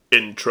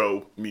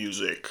intro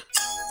music.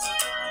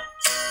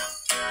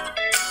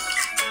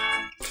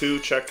 2,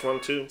 check 1,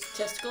 2.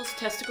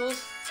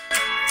 Testicles.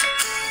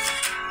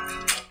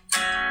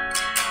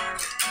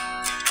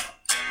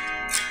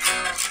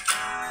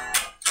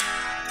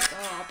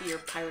 Oh, I'll be your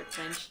pirate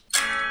French.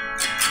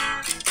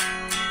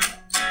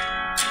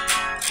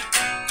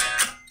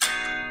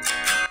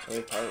 I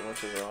think pirate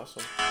wenches are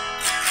awesome.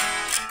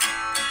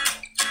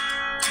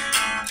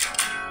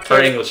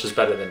 Her English is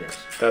better than yours.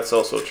 That's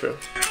also true.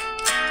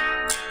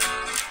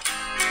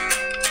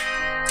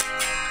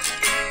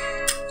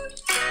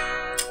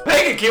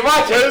 Megan, keep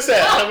watching. What is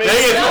that?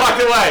 Megan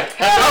walked away.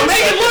 Oh,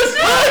 Megan, look!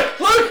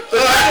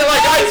 They're treating it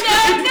like ice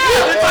cream. No.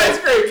 It's ice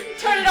cream.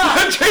 Turn it off.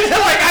 They're treating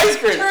it like ice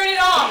cream. Turn it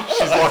off.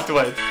 She's walked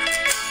away.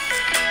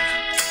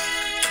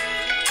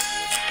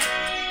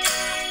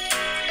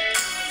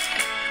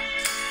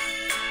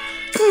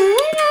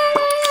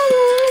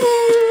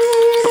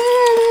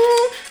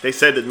 They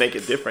said to make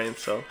it different,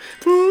 so.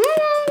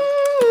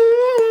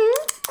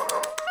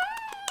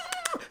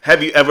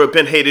 Have you ever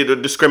been hated or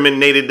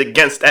discriminated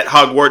against at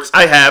Hogwarts?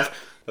 I have.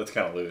 That's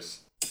kind of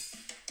loose.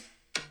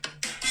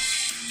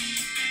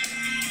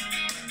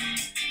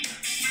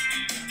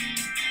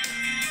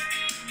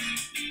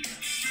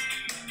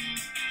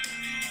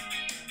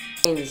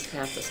 Is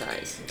half the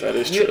size. That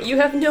is true. You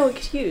have no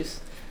excuse.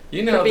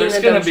 You know, being there's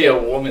a going dumb to be a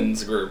shit.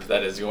 woman's group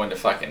that is going to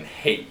fucking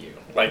hate you.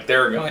 Like,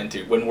 they're going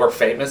to, when we're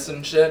famous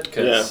and shit,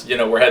 because, you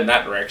know, we're heading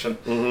that direction.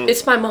 Mm-hmm.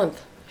 It's my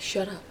month.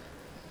 Shut up.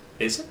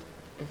 Is it?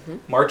 Mm-hmm.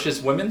 March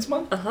is Women's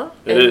Month? Uh-huh.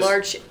 It And is.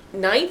 March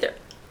 9th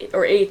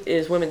or 8th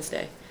is Women's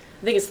Day.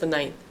 I think it's the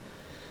 9th.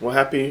 Well,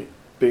 happy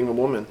being a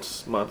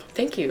woman's month.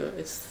 Thank you.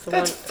 It's the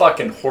That's one.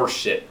 fucking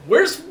horseshit.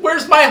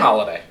 Where's my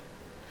holiday?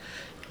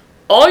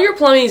 All your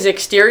plumbing is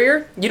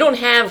exterior. You don't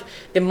have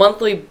the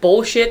monthly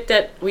bullshit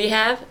that we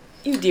have.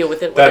 You deal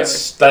with it. Whatever.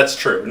 That's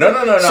true. No.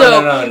 So,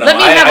 let me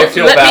have I a-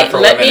 feel let bad me- for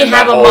let women me in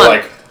have that a whole,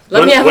 month. like,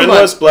 Let me have when a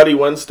month. was Bloody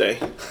Wednesday?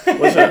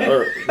 What's that?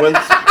 Or when?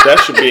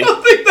 That should be. I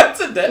don't think that's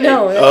a day.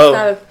 No, that's Oh.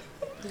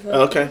 not a...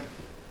 Okay.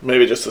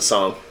 Maybe just a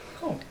song.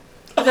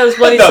 That was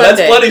Bloody No, Sunday.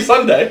 that's Bloody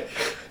Sunday.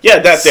 Yeah,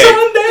 that day.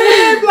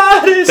 Sunday,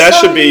 Bloody That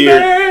should be your-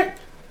 Sunday.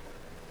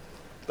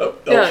 Oh,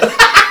 Yeah.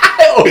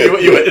 oh,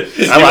 you liked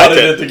wanted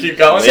it. to keep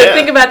going? So Yeah.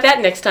 think about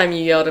that next time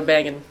you yell at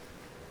Megan.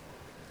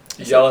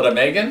 Yell at a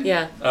Megan?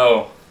 Yeah.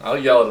 Oh, I'll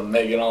yell at a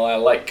Megan all I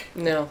like.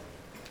 No.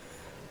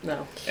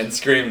 And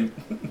scream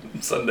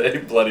Sunday,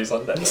 Bloody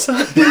Sunday.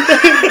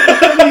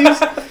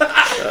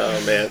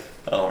 Oh, man.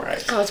 All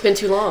right. Oh, it's been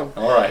too long.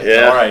 All right.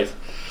 Yeah. All right.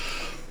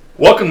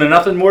 Welcome to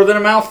Nothing More Than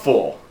a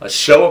Mouthful, a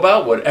show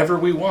about whatever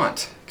we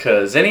want.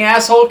 Because any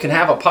asshole can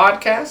have a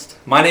podcast.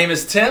 My name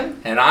is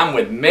Tim, and I'm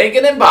with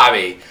Megan and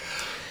Bobby.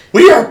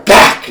 We are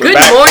back! Good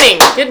back. morning.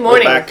 Good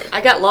morning. back. I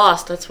got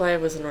lost. That's why I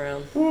wasn't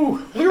around.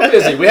 Ooh, we were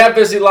busy. We have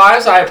busy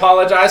lives. I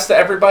apologize to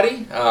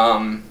everybody.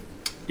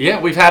 Yeah,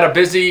 we've had a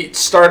busy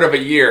start of a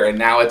year, and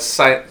now it's,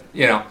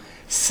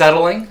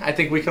 settling. I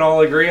think we can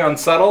all agree on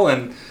settle,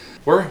 and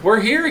we're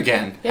here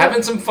again, Yeah.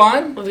 having some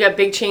fun. We've got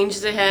big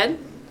changes ahead,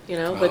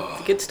 but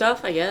the good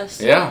stuff, I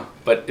guess. Yeah,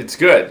 but it's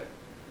good.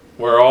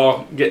 We're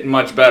all getting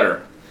much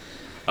better.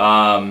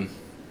 How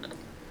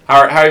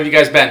have you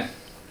guys been?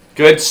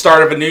 Good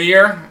start of a new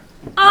year?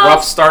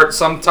 Rough start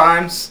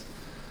sometimes?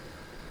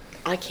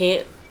 I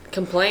can't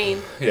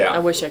complain. Yeah. I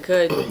wish I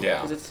could. Yeah.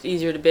 Because it's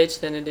easier to bitch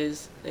than it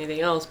is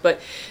anything else. But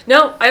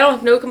no, I don't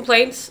have no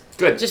complaints.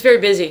 Good. Just very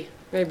busy.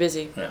 Very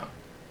busy. Yeah.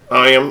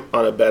 I am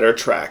on a better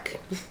track.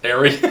 There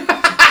we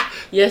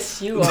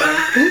Yes, you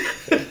are.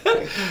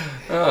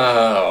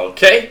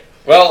 Okay.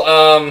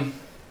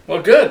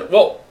 Well, good.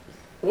 Well,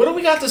 what do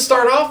we got to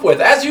start off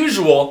with? As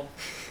usual.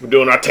 We're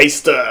doing our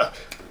taster.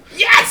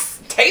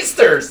 Yes!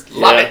 Tasters!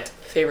 Love Yeah. it.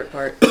 Favorite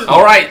part.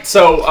 All right,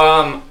 so,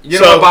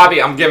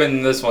 Bobby, I'm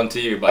giving this one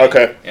to you, buddy.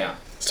 Okay. Yeah.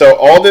 So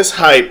all this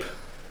hype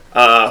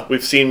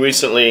we've seen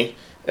recently,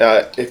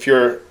 if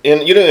you're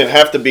in, you don't even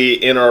have to be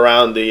in or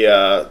around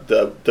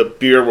the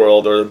beer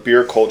world or the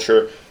beer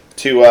culture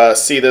to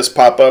see this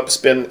pop up. It's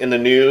been in the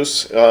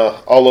news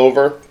all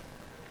over.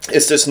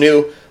 It's this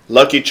new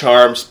Lucky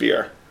Charms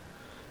beer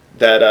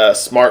that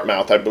Smart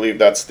Mouth, I believe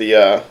that's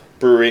the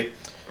brewery,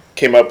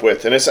 came up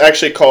with, and it's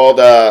actually called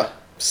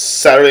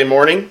Saturday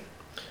Morning.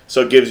 So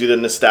it gives you the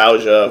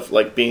nostalgia of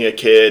like being a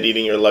kid,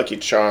 eating your Lucky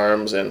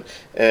Charms, and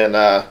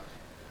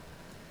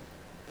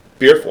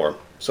beer form.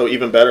 So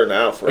even better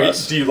now for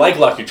us. Do you like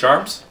Lucky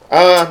Charms?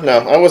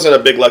 No, I wasn't a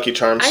big Lucky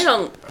Charms. I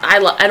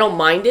don't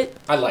mind it.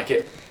 I like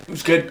it. It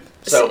was good.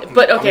 So,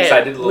 But okay, I'm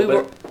excited a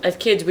little bit. as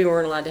kids, we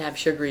weren't allowed to have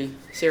sugary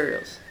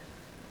cereals.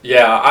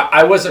 Yeah,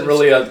 I wasn't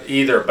really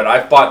either, but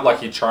I've bought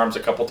Lucky Charms a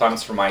couple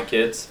times for my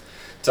kids.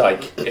 To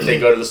like, if they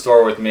go to the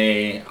store with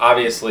me,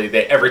 obviously,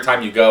 every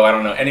time you go, I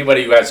don't know,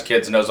 anybody who has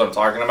kids knows what I'm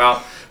talking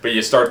about, but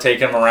you start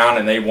taking them around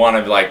and they want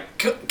to be like,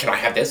 can I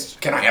have this?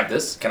 Can I have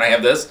this? Can I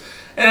have this?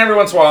 And every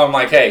once in a while, I'm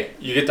like, hey,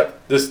 you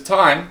get this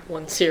time,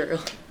 One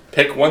cereal.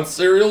 pick one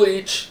cereal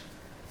each,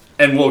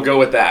 and we'll go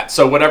with that.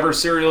 So whatever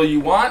cereal you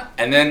want,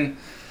 and then,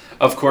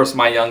 of course,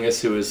 my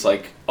youngest, who is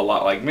like a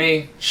lot like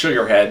me,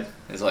 Sugarhead,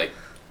 is like,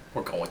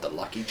 We're going with the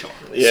Lucky Charms.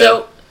 Yeah.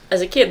 So,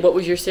 as a kid, what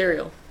was your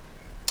cereal?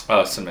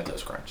 Cinnamon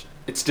Toast Crunch.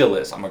 It still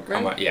is.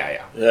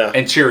 Yeah. Yeah.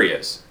 And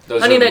Cheerios.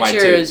 Those Honey are Nut my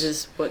Cheerios two.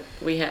 is what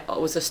we had.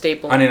 Was a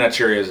staple. Honey Nut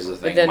Cheerios is a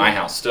thing. then- In my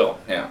house still.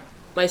 Yeah.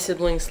 My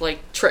siblings like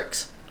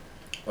Trix,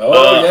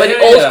 Oh,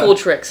 but old school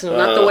Trix,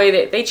 not the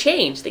way they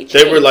changed. They changed.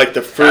 They were like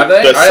the fruit, Have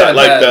they? I haven't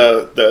like had-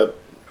 the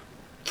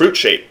fruit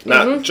shape,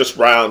 not just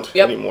round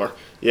Yep. anymore.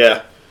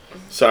 Yeah.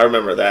 So I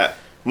remember that.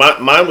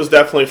 Mine was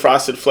definitely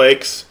Frosted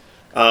Flakes,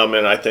 and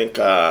I think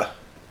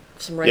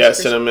some Rice yeah, Krispies.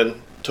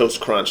 Cinnamon Toast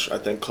Crunch. I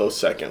think close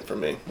second for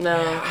me.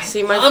 No,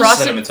 see my love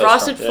Cinnamon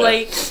frosted Toast Crunch.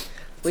 Flakes.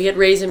 We had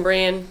Raisin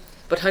Bran,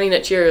 but Honey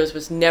Nut Cheerios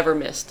was never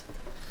missed.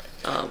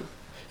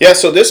 Yeah.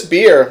 So this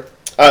beer,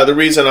 the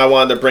reason I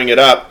wanted to bring it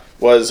up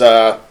was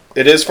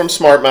it is from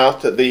Smart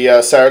Mouth.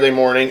 The Saturday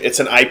Morning. It's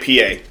an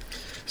IPA.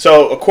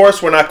 So of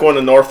course we're not going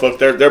to Norfolk.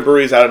 Their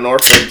brewery's out of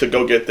Norfolk to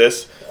go get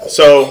this.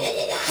 So.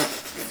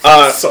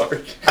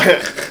 Sorry.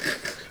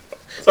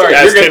 Sorry,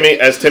 As you're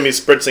good. Timmy's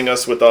spritzing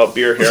us with all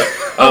beer here.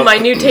 On my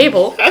new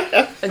table.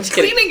 I'm just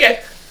kidding. Cleaning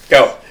it.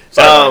 Go.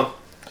 Sorry.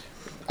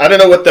 I don't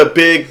know what the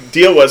big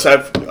deal was.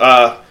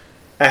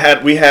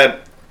 We had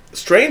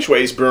Strange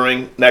Ways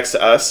Brewing next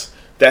to us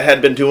that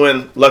had been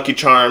doing Lucky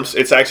Charms.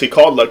 It's actually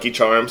called Lucky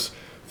Charms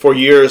for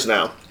years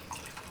now.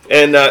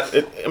 And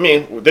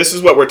this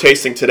is what we're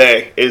tasting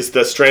today is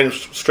the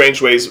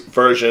Strange Ways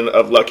version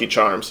of Lucky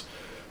Charms.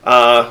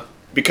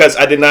 Because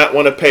I did not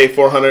want to pay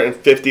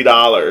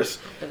 $450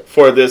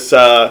 for this.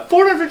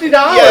 $450.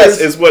 Yes,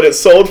 is what it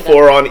sold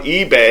for on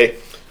eBay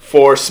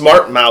for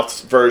Smart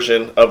Mouth's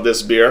version of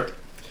this beer.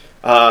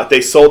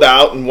 They sold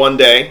out in one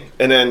day,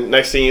 and then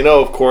next thing you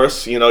know, of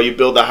course, you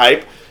build the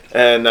hype,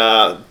 and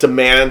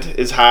demand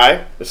is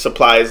high, the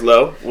supply is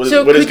low. What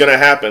is going to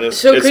happen?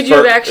 It's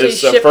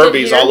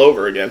Furbies here? all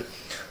over again.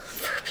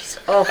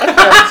 Oh,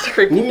 that's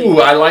creepy. Ooh,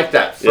 I like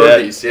that.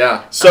 Furbies,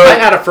 yeah. So- I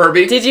had a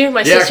Furby. Did you? My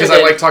Yeah, sister because did.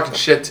 I like talking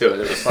shit to it.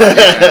 It was fun.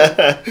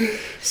 Yeah.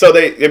 So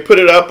they put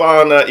it up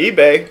on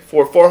eBay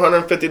for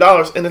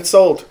 $450, and it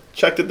sold.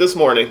 Checked it this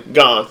morning,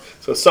 gone.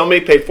 So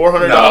somebody paid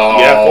 $400. No.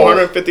 Yeah,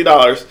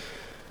 $450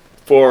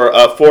 for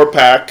a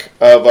 4-pack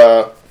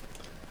of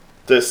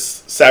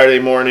this Saturday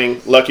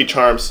Morning Lucky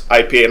Charms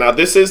IPA. Now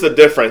this is the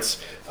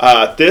difference.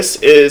 This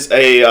is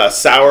a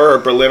sour or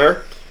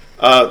Berliner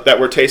that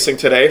we're tasting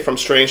today from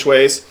Strange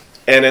Ways,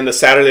 and then the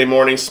Saturday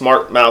Morning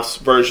Smart Mouth's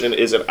version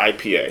is an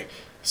IPA.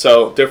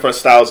 So different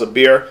styles of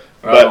beer,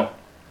 but. Oh.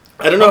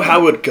 I don't know how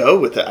it would go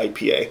with the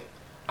IPA.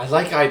 I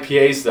like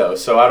IPAs though,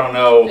 so I don't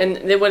know. And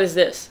then what is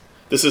this?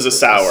 This is a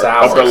sour.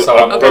 Sour, so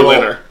a I'm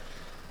Berliner.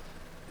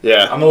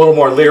 Yeah. I'm a little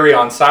more leery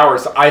on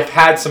sours. I've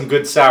had some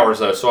good sours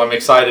though, so I'm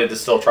excited to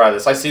still try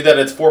this. I see that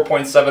it's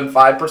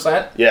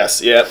 4.75%.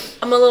 Yes, yeah.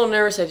 I'm a little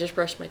nervous. I just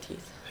brushed my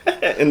teeth.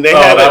 And they Oh,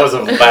 have that it- was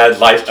a bad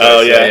life choice. Oh,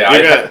 yeah.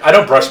 You're gonna- I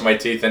don't brush my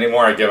teeth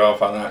anymore. I give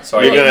up on that. So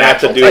I You're get gonna have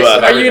to natural do taste a-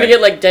 of Are you gonna everything.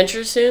 get like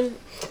dentures soon?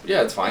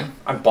 Yeah, it's fine.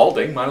 I'm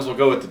balding. Might as well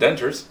go with the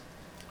dentures.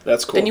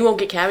 That's cool. Then you won't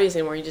get cavities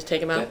anymore. You just take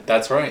them out.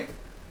 That's right.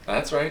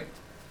 That's right.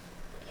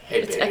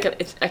 Hey, It's, baby.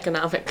 it's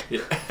economic.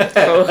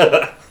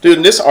 Yeah. Dude,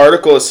 and this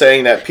article is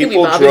saying that You'll be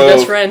people Bobby's best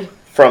drove friend.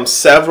 from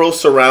several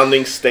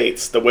surrounding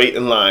states to wait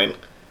in line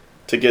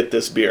to get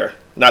this beer.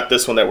 Not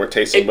this one that we're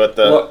tasting, but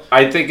the... Well,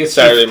 I think it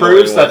Saturday just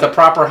proves morning that one. the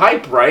proper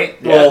hype, right?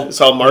 Yeah, it's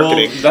all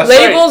marketing. that's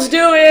Labels right.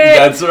 do it.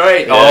 That's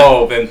right. Yeah.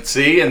 Oh, then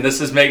see, and this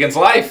is Megan's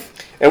life.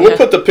 And we'll Yeah.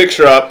 put the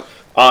picture up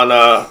on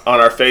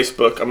our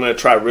Facebook. I'm going to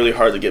try really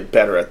hard to get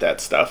better at that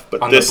stuff.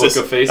 But On the this Book is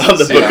of Faces? on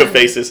the Book Yeah. of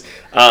Faces.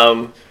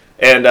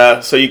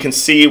 So you can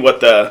see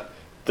what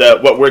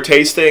what we're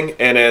tasting,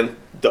 and then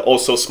the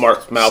also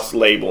Smart Mouth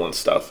label and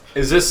stuff.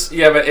 Is this?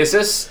 Yeah, but is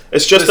this?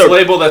 It's just this a-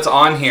 label that's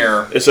on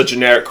here. It's a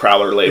generic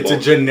Crowler label. It's a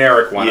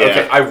generic one. Yeah.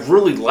 Okay, I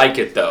really like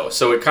it though.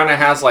 So it kind of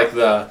has like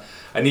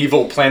an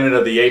evil Planet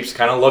of the Apes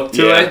kind of look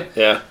to yeah, it,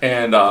 yeah,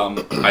 and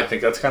I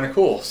think that's kind of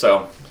cool.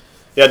 So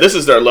yeah. This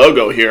is their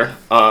logo here.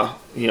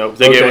 They gave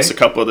Okay. us a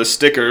couple of the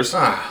stickers.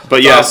 Ah,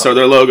 But yeah, awesome. so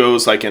their logo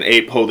is like an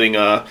ape holding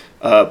a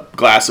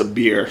glass of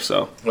beer.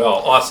 So well,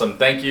 awesome.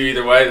 Thank you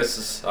either way. This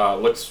is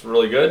looks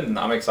really good, and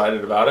I'm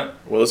excited about it.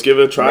 well, let's give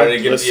it a try. Ready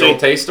to give Let's it the old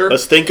taster?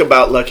 Let's think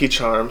about Lucky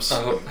Charms.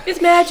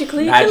 It's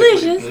magically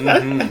Magically. delicious.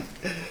 Mhm.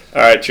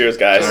 All right, cheers,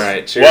 guys. All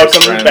right, cheers.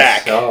 Welcome friends.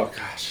 back. Oh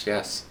gosh,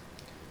 yes.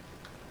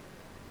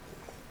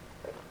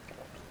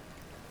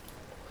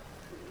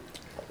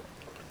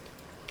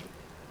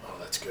 Oh,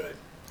 that's good.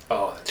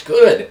 Oh, that's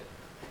good.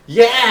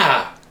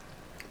 Yeah.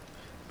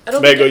 I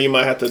don't Mego, think you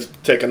might have to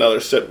take another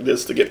sip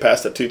just to get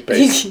past the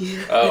toothpaste.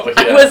 Oh,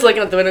 I yeah. was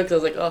looking at the window because I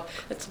was like, oh,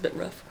 that's a bit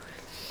rough.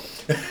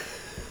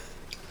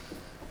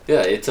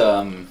 Yeah, it's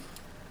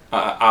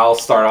I'll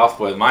start off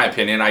with my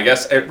opinion. I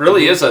guess it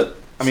really is a.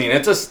 I mean,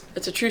 it's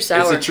It's a true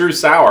sour. a true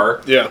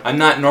sour. Yeah. I'm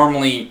not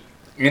normally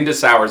into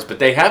sours, but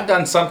they have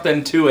done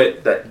something to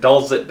it that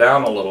dulls it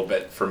down a little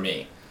bit for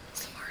me.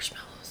 Some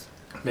marshmallows.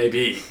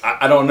 Maybe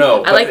I don't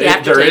know. I like the there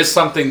aftertaste. is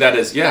something that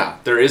is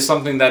there is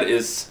something that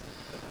is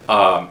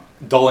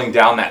dulling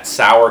down that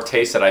sour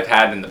taste that I've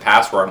had in the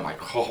past where I'm like,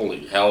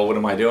 holy hell, what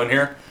am I doing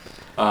here?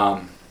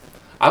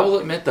 I will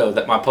admit though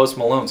that my Post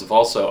Malones have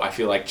also, I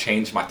feel like,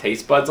 changed my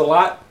taste buds a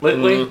lot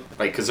lately.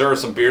 Like, because there are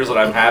some beers that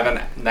I'm having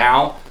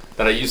now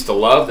that I used to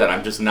love that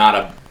I'm just not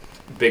a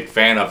big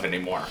fan of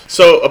anymore.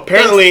 So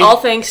apparently, all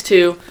thanks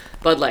to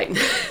Bud Light.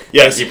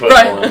 yes, Thank you, Post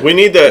Right. Malone. we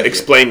need to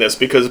explain this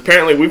because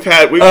apparently we've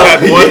had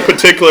one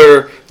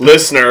particular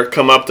listener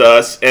come up to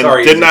us and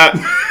Sorry, did Izzy. not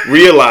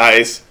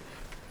realize,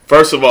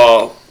 first of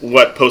all,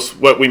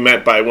 what we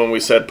meant by when we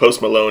said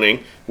Post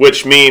Maloning,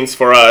 which means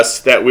for us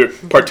that we're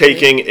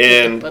partaking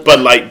in Bud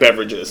Light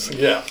beverages.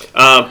 Yeah.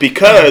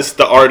 Because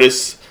the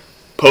artist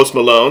Post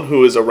Malone,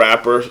 who is a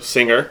rapper,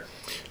 singer,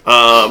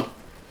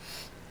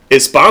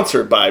 is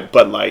sponsored by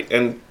Bud Light.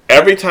 And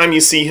every time you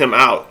see him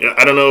out,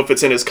 I don't know if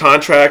it's in his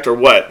contract or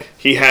what,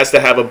 he has to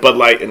have a Bud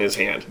Light in his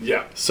hand.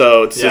 Yeah.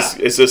 So it's Yeah. this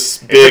it's this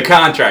It's big a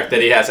contract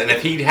that he has, and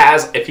if he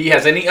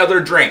has any other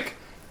drink,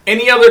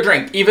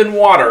 even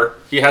water,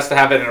 he has to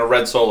have it in a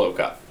red Solo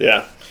cup.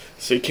 yeah.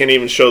 So you can't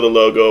even show the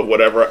logo of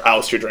whatever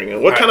else you're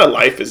drinking. What Right. kind of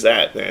life is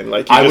that, man?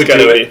 Like you I just would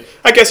gotta do be. it.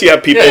 I guess you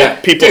have people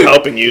Dude,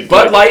 helping you.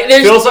 Bud Light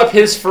There's- fills up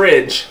his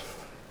fridge.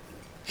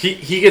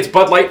 He gets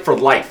Bud Light for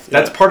life.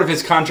 That's part of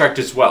his contract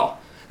as well.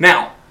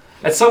 Now,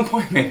 at some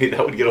point, maybe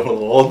that would get a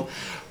little old.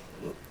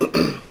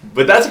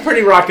 But that's a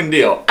pretty rocking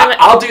deal.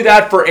 I'll do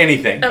that for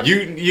anything.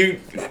 You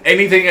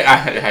anything.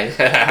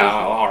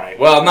 All right.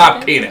 Well,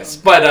 not penis,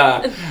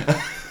 but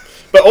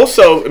But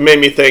also, it made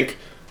me think,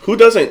 who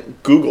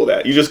doesn't Google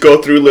that? You just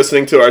go through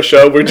listening to our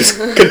show. We're just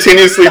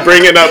continuously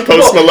bringing up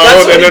Post Well,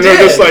 that's Malone, what and then he we're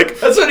did. just like,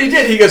 That's what he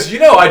did. He goes,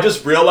 I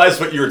just realized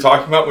what you were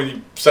talking about when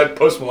you said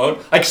Post Malone.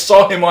 I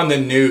saw him on the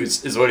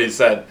news, is what he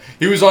said.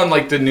 He was on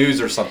like the news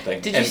or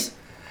something. Did you and, s-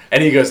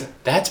 and he goes,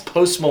 that's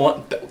Post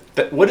Malone.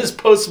 What is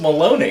Post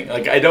Maloning?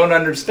 Like, I don't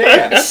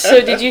understand.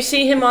 So did you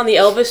see him on the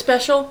Elvis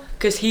special?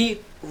 Because he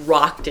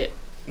rocked it.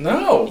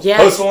 No.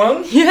 Yes. Post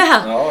Malone?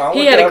 Yeah. Oh, I'll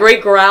he look had it a up.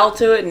 great growl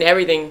to it and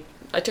everything.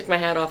 I took my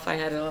hat off. I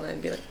had it on.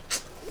 I'd be like,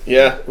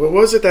 yeah. What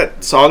was it,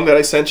 that song that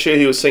I sent you?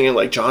 He was singing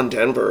like John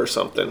Denver or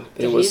something.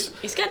 It was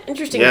he's got an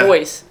interesting Yeah.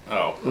 voice.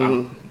 Oh.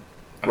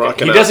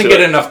 rocking He out doesn't to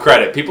get it. enough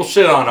credit. People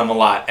shit on him a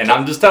lot. And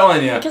I'm just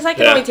telling you. Because I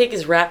can Yeah. only take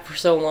his rap for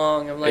so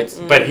long. I'm like,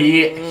 But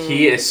he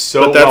is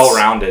so But that's- well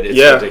rounded. It's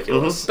yeah,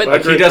 ridiculous. mhm. But- Like, I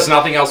agree. he does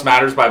Nothing Else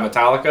Matters by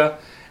Metallica,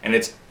 and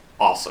it's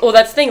awesome. Well,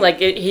 that's the thing. Like,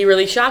 he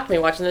really shocked me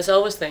watching this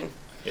Elvis thing.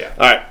 Yeah.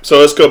 All right, so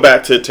let's go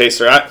back to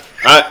Taster.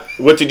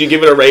 What did you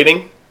give it a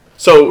rating?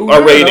 So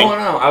our rating.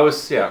 No. I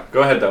was,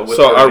 Go ahead, though. What's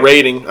So the our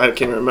rating, I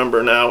can't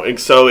remember now. And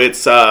so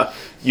it's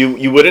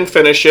you wouldn't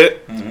finish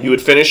it. Mm-hmm. You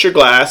would finish your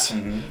glass.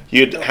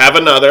 You'd have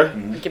another,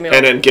 Give me all.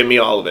 and then give me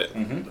all of it.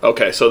 Mm-hmm.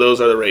 Okay, so those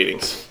are the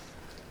ratings.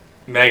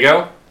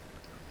 Mago?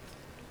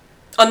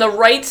 On the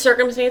right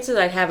circumstances,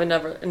 I'd have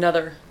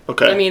another.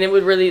 Okay. I mean, it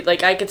would really,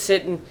 like, I could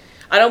sit and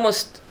I'd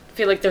almost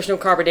feel like there's no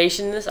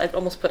carbonation in this. I'd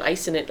almost put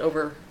ice in it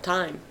over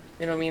time.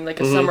 You know what I mean? Like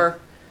a summer.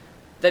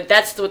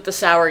 That's what the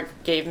sour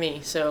gave me.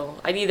 So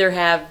I'd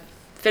either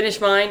finish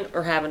mine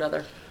or have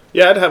another.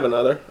 Yeah, I'd have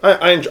another.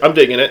 I'm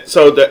digging it.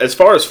 So as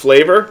far as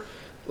flavor,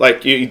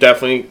 like you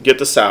definitely get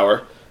the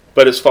sour,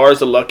 but as far as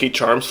the Lucky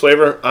Charms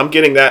flavor, I'm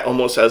getting that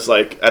almost as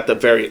like at the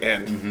very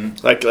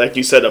end, like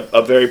you said,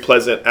 a very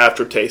pleasant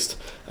aftertaste.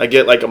 I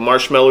get like a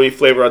marshmallowy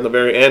flavor on the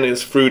very end.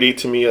 It's fruity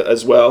to me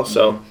as well.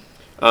 So,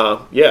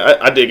 yeah,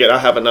 I dig it. I'll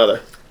have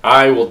another.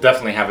 I will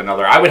definitely have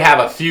another. I would have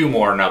a few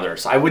more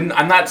others. I'm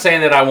not saying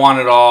that I want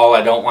it all.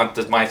 I don't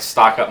want my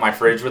stock up my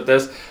fridge with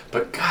this.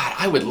 But, God,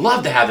 I would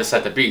love to have this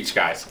at the beach,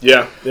 guys.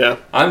 Yeah,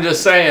 I'm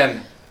just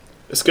saying.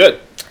 it's good.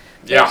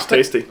 Yeah. It's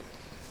tasty.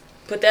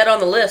 Put that on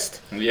the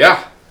list.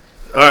 Yeah.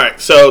 All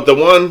right, so the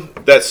one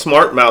that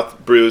Smart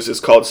Mouth brews is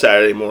called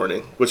Saturday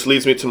Morning, which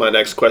leads me to my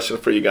next question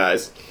for you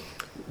guys.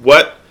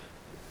 What,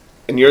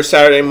 in your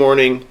Saturday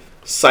morning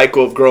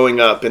cycle of growing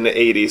up in the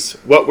 80s,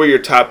 what were your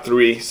top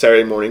 3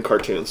 Saturday morning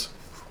cartoons?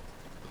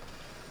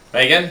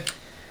 Megan?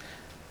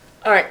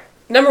 All right.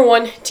 Number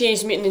 1,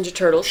 Teenage Mutant Ninja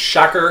Turtles.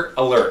 Shocker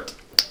alert.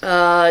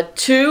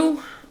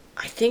 2,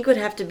 I think would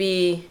have to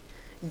be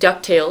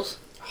DuckTales.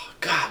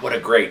 God, what a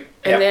great.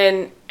 And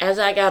then as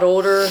I got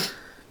older,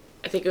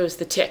 I think it was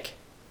The Tick.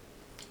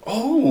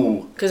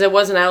 Oh. Because it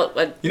wasn't out.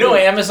 But, You know,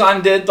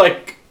 Amazon did,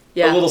 like,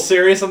 Yeah. a little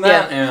series on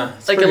that? Yeah. Yeah.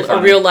 It's like pretty a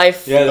funny. real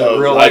life. Yeah, the Oh,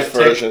 real life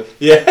life version. Tick.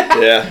 Yeah.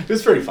 Yeah. It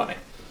was pretty funny.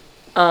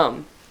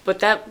 But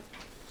that,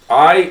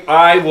 I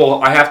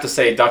have to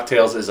say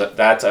DuckTales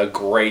that's a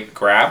great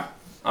grab.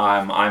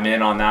 I'm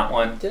in on that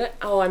one. did I?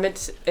 Oh, I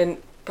meant, and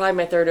probably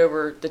my third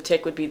over The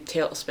Tick would be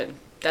Tailspin.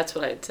 That's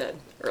what I had said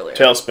earlier.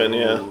 Tailspin,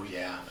 yeah, Oh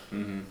yeah.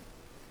 Mm-hmm.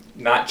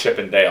 Not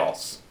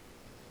Chippendales.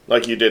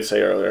 like you did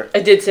say earlier. I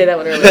did say that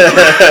one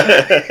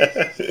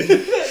earlier.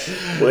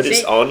 What is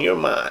See? on your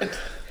mind?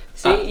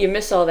 See, you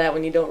miss all that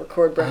when you don't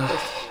record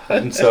breakfast.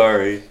 I'm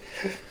sorry.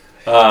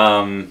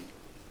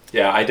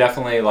 Yeah, I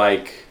definitely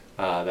like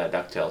that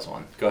DuckTales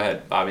one. Go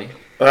ahead, Bobby.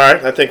 All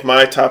right, I think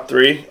my top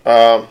 3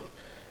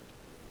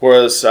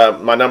 was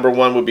my number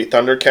 1 would be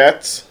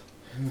Thundercats.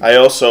 I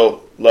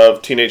also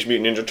love Teenage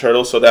Mutant Ninja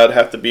Turtles, so that would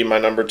have to be my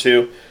number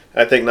 2.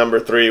 I think number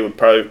 3 would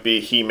probably be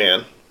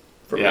He-Man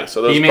for Yeah. me.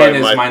 So those He-Man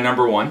probably is my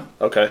number 1.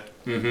 Okay.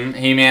 Mm-hmm.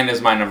 He-Man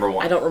is my number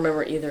 1. I don't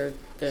remember either of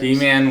those.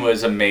 He-Man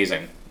was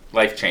amazing,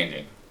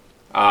 life-changing.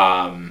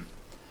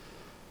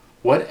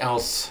 What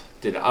else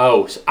did?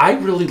 Oh, so I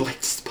really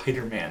liked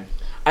Spider-Man.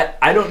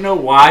 I don't know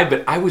why,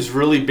 but I was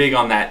really big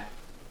on that.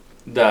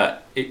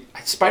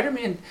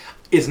 Spider-Man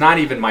is not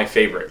even my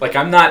favorite. Like,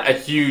 I'm not a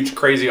huge,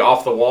 crazy,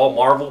 off-the-wall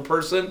Marvel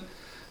person.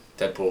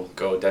 Deadpool,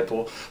 go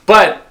Deadpool.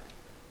 But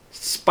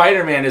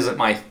Spider-Man isn't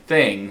my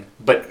thing.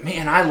 But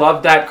man, I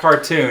loved that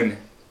cartoon.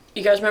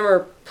 You guys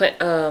remember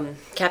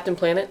Captain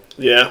Planet?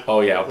 Yeah.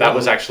 Oh yeah, that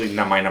was actually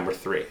my number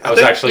 3. I was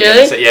think- actually Really?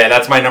 gonna say, yeah,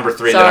 that's my number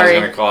 3 that I was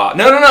Sorry. gonna call out.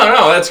 No,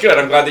 that's good.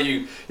 I'm glad that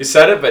you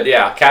said it. But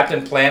yeah,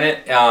 Captain Planet.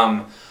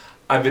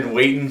 I've been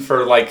waiting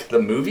for like the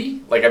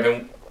movie.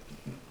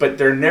 But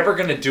they're never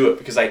gonna do it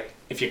because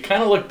if you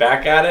kind of look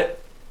back at it,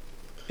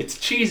 it's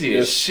cheesy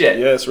as shit.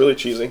 Yeah, it's really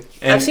cheesy.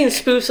 And I've seen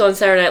spoofs on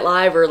Saturday Night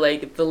Live or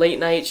like the late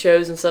night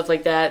shows and stuff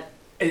like that.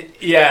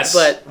 Yes,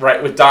 But-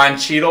 right with Don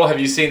Cheadle. Have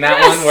you seen that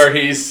Yes! one where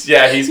he's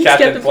Captain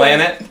Captain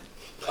Planet?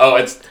 Oh,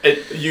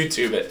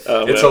 YouTube it.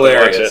 Oh, It's we'll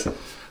have to hilarious.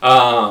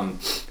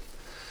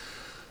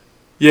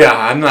 Yeah,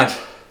 I'm not.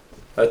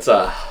 That's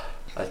a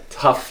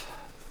tough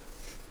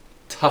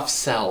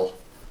sell.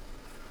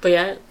 But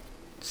yeah,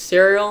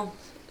 cereal,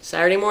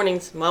 Saturday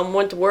mornings. Mom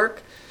went to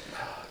work.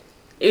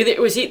 Either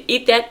it was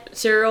eat that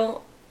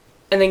cereal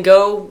and then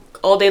go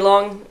all day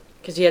long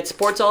because you had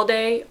sports all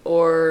day,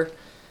 or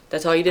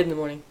that's all you did in the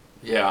morning.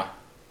 Yeah.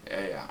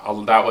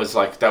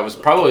 That was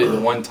probably the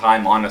one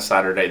time on a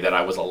Saturday that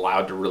I was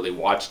allowed to really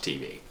watch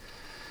TV.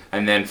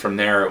 And then from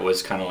there it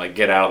was kind of like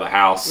get out of the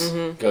house,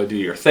 go do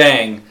your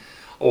thing,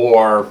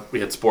 or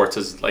we had sports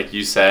as like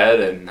you said,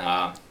 and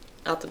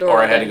Out the door. or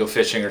I all had to day. go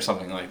fishing or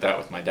something like that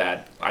with my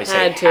dad. I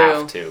say Had to.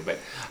 have to, but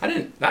I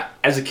didn't.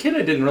 As a kid,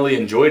 I didn't really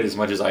enjoy it as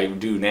much as I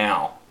do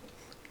now.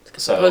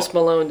 So Post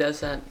Malone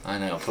does that. I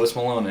know Post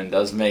Malone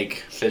does make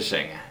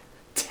fishing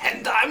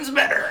 10 times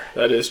better.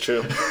 That is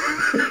true.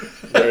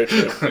 Very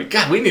true.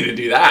 God, we need to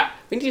do that.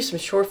 We need to do some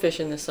shore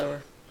fishing this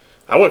summer.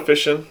 I went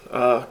fishing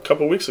a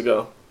couple weeks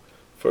ago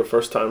for the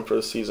first time for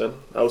the season.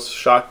 I was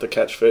shocked to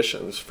catch fish.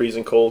 It was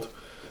freezing cold,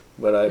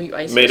 but Were you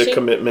I ice made a fishing?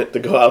 commitment to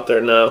go out there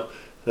now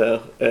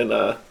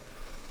and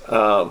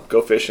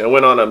go fishing. I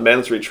went on a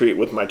men's retreat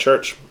with my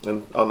church,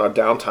 and on our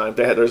downtime,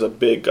 there's a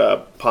big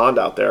pond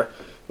out there.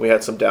 We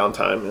had some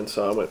downtime, and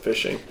so I went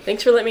fishing.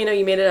 Thanks for letting me know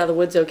you made it out of the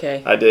woods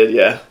okay. I did,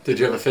 yeah. Did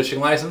you have a fishing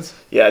license?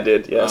 Yeah, I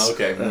did, yes. Oh,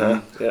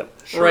 okay. Yeah.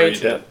 Sure Right. you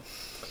did.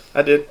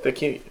 I did. They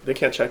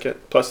can't check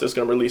it. Plus, it's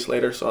going to release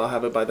later, so I'll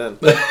have it by then.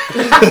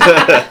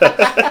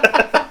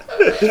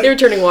 They were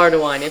turning water to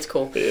wine. It's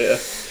cool. Yeah.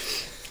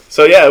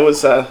 So, yeah, it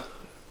was...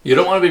 You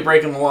don't want to be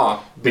breaking the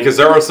law because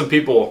there are some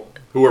people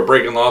who are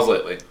breaking laws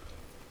lately.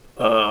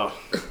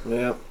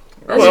 yeah.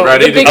 Are we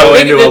ready to big- go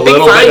big- into big a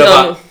little fines bit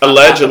on- of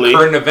Allegedly. a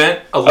current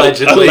event?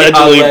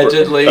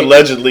 Allegedly.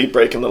 Allegedly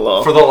breaking the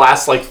law. For the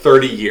last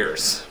 30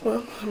 years.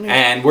 Well, I mean,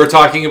 And we're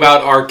talking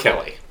about R.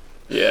 Kelly.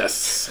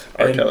 yes.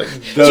 R. And Kelly.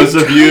 Those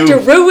of To you...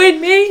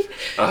 ruin me.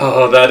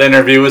 Oh, that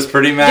interview was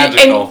pretty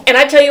magical. And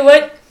I tell you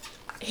what,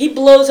 he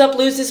blows up,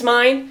 loses his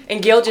mind,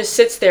 and Gail just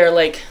sits there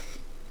like,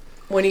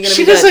 when are you going to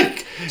She be does done?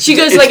 She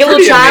goes it's like a little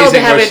pretty child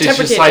amazing having where a she's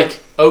temper just tantrum.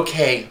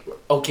 like,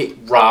 okay,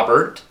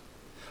 Robert,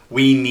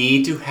 we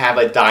need to have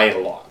a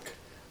dialogue.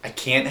 I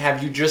can't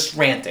have you just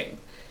ranting.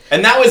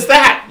 And that was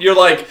that. You're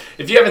like,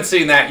 if you haven't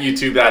seen that,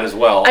 YouTube that as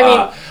well. I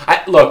mean-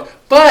 Look,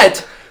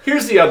 but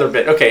here's the other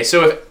bit. Okay,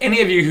 so if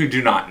any of you who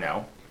do not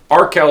know,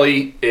 R.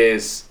 Kelly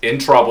is in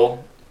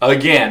trouble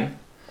again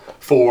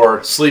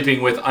for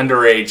sleeping with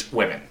underage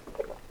women.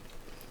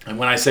 And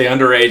when I say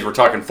underage, we're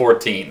talking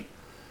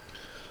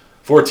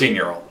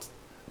 14-year-olds.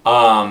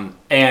 And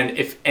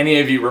if any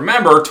of you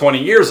remember,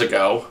 20 years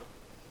ago,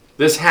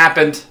 this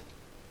happened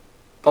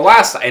the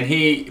last time,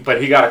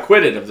 but he got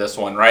acquitted of this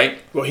one, right?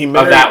 Well, he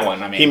married... that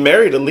one, I mean. He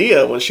married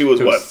Aaliyah when she was,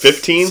 Who was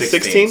 15,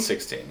 16?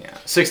 16, yeah.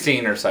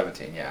 16 or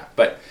 17, yeah.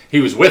 But he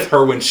was with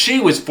her when she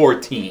was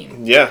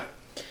 14. Yeah.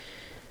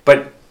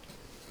 But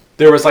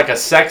there was like a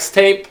sex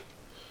tape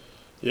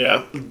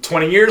Yeah.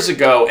 20 years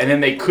ago, and then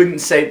they couldn't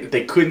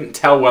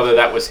tell whether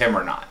that was him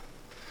or not.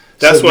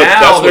 That's So what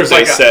now there's they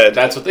like said.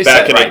 that's what they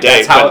back said, in right? the day.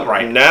 That's how, but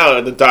right. now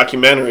in the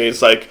documentary,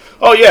 it's like,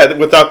 oh yeah,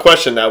 without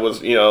question, that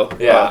was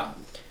Yeah.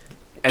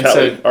 And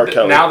Kelly, so R.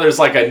 Kelly. now there's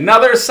like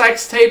another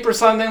sex tape or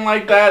something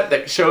like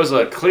that shows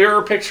a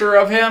clearer picture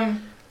of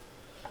him.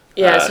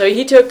 Yeah, so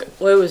he took,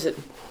 what was it?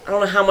 I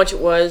don't know how much it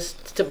was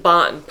to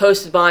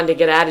posted bond to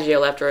get out of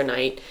jail after a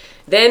night.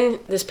 Then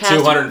this past...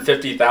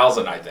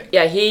 250,000, I think.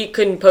 Yeah, he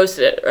couldn't post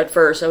it at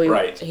first, so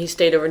Right. he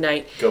stayed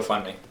overnight.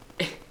 GoFundMe.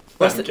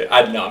 What's I'm the- kidding.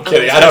 I'm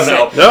kidding. was I don't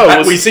gonna know. No, it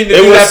was, we seem to it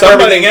do was that for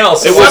somebody- everything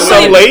else. It was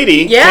Somebody- some lady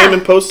Yeah. came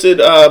and posted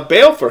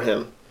bail for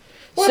him.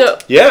 So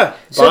Yeah,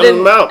 So bonded then-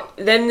 him out.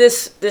 then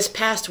this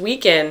past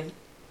weekend,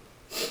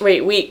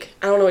 week,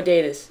 I don't know what day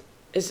it is.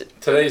 Is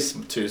it? Today's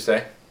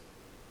Tuesday.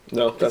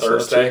 No, that's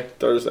Thursday? not true.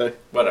 Thursday.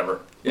 Whatever.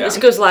 Yeah. This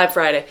goes live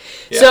Friday.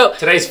 Yeah. So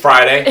today's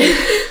Friday.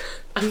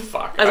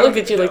 Fuck. I don't looked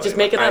at you know like, just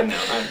anymore. make it I up. know.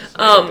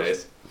 I'm just making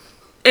days.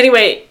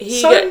 anyway,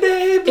 he got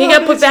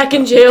Sunday, put back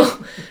in jail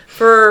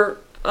for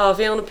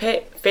failing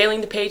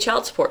failing to pay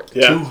child support.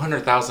 Yeah.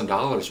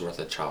 $200,000 worth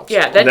of child support.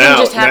 Yeah, that didn't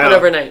just happen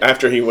overnight.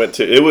 After he went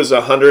to, it was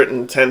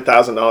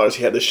 $110,000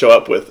 he had to show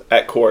up with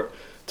at court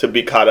to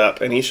be caught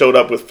up, and he showed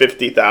up with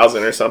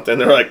 $50,000 or something.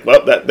 They're like,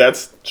 well,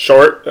 that's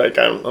short. Like,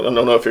 I don't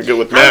know if you're good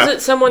with math. How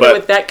does someone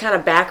with that kind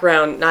of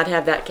background not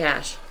have that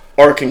cash?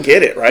 Or can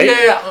get it, right?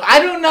 Yeah,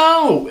 I don't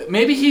know.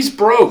 Maybe he's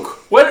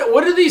broke. What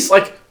are these,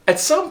 like, at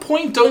some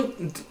point,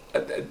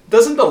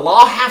 doesn't the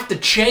law have to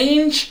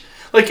change?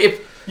 Like,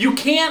 if you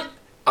can't,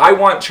 I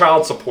want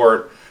child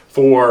support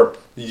for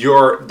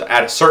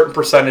at a certain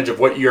percentage of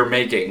what you're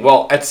making.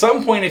 Well, at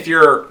some point, if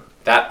you're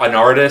an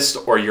artist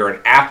or you're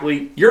an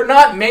athlete, you're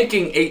not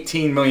making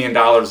 $18 million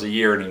a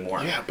year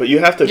anymore. Yeah, but you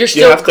have to. You're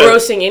still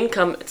grossing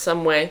income in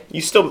some way.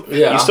 You still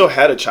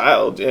had a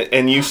child,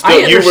 and you were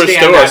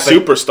still that, a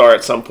superstar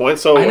at some point.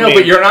 So I know,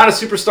 but you're not a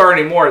superstar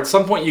anymore. At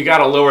some point, you got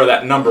to lower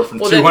that number from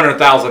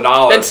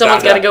 $200,000. Then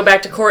someone's got to go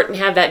back to court and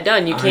have that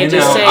done. You can't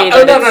just say.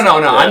 No.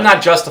 I'm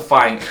not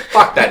justifying.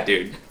 Fuck that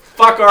dude.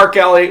 Fuck R.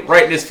 Kelly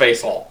right in his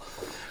face hole.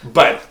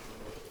 But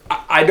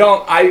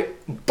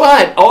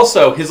But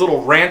also, his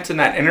little rant in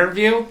that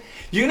interview,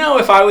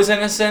 if I was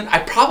innocent, I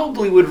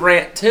probably would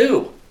rant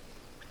too.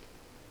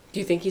 Do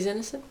you think he's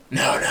innocent?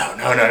 No.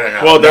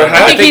 Well,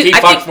 I think he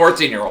fucked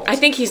 14-year-olds. I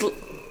think he's...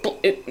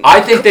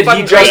 I think that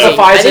he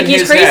justifies in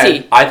his crazy.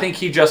 head. I think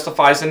he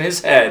justifies in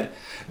his head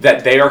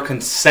that they are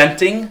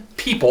consenting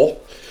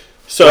people.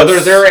 So whether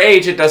their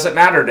age, it doesn't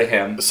matter to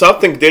him.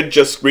 Something did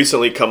just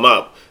recently come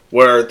up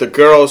where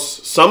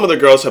some of the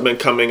girls have been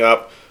coming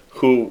up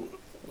who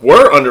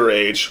were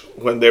underage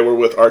when they were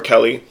with R.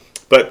 Kelly,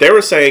 but they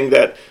were saying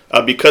that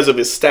because of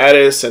his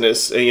status and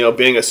his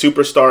being a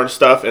superstar and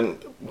stuff,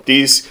 and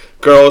these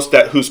girls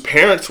whose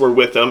parents were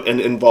with him and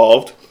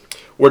involved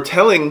were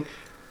telling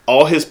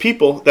all his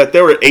people that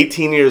they were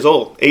 19 years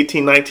old,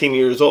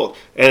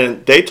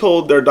 and they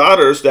told their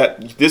daughters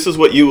that this is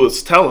what you would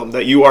tell them,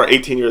 that you are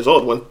 18 years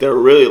old, when they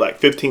were really like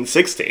 15,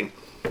 16.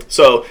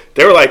 So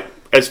they were like,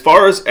 as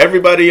far as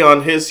everybody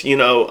on his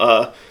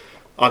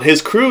on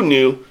his crew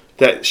knew,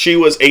 that she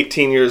was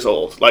 18 years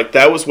old. Like,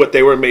 that was what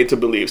they were made to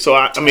believe. So,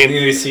 I mean...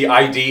 You see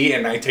ID,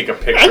 and I take a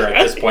picture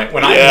at this point.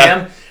 When I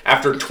am,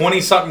 after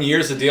 20-something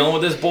years of dealing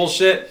with this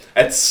bullshit,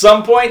 at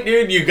some point,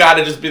 dude, you got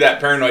to just be that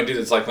paranoid dude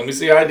that's like, let me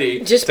see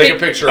ID, take a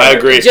picture of it. I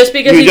agree. Just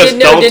because you didn't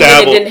know didn't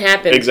mean it didn't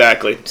happen.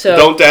 Exactly. So,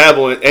 don't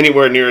dabble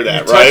anywhere near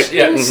that, right?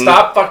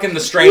 Stop fucking the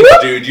stranger,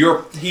 dude.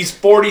 He's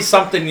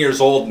 40-something years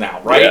old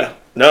now, right? Yeah.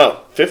 No,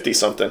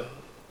 50-something.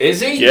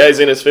 Is he? Yeah, he's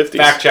in his 50s.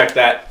 Fact check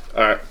that.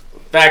 All right.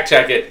 Fact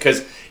check it,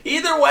 because...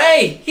 Either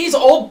way, he's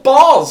old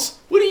balls.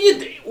 What are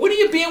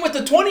you being with the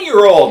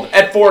 20-year-old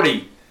at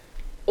 40?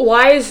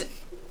 Why is...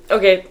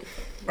 Okay.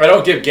 I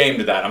don't give game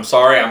to that. I'm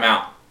sorry, I'm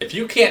out. If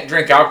you can't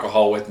drink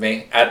alcohol with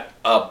me at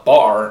a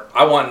bar,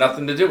 I want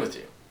nothing to do with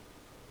you.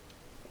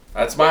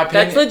 That's my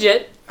opinion. That's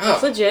legit.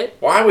 That's legit.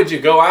 Why would you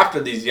go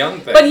after these young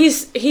things? But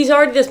he's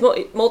already this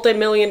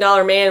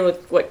multi-million-dollar man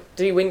with, what,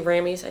 did he win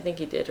Grammys? I think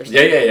he did or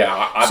something.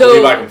 Yeah. I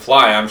believe I Can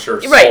Fly, I'm sure.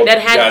 Right,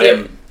 that had to...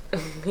 Him.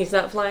 He's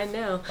not flying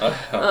now.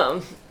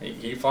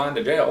 He flying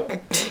to jail.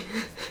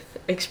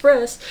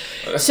 Express.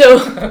 So,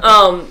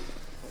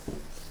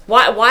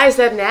 why is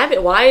that an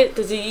habit? Why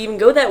does he even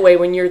go that way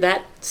when you're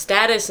that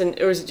status?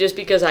 Or is it just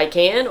because I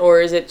can?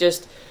 Or is it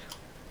just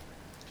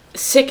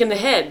sick in the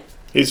head?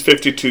 He's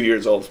 52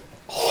 years old.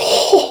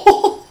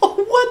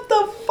 What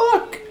the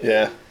fuck?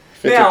 Yeah,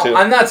 52. Now,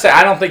 I'm not saying...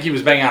 I don't think he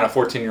was banging out a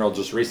 14-year-old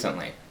just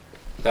recently.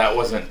 That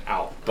wasn't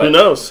out. But, who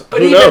knows?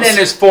 But even in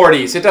his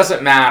 40s, it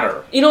doesn't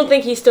matter. You don't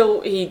think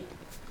dabble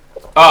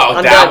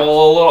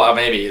a little?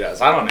 Maybe he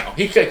does. I don't know.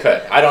 He could.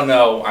 I don't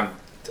know.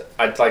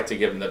 I'd like to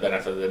give him the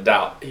benefit of the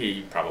doubt.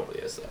 He probably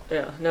is, though.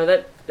 Yeah. No,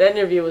 that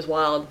interview was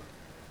wild.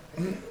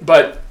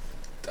 But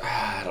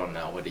I don't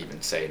know what to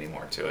even say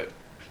anymore to it.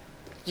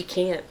 You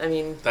can't. I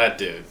mean... That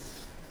dude.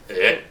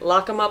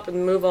 Lock him up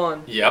and move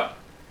on. Yep.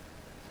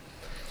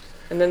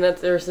 And then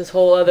there's this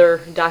whole other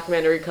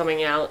documentary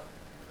coming out.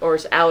 Or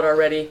it's out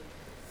already.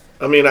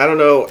 I mean, I don't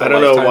know. I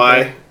don't know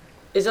why. Thing.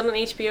 Is it on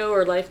HBO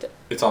or Lifetime?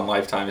 It's on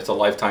Lifetime. It's a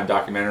Lifetime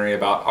documentary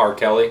about R.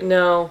 Kelly.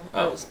 No,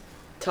 I was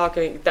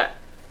talking the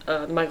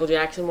Michael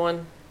Jackson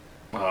one.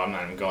 Oh, I'm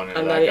not even going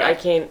into that guy.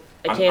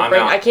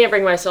 I can't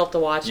bring myself to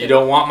watch it. You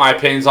don't want my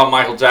opinions on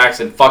Michael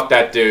Jackson? Fuck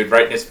that dude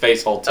right in his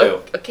face hole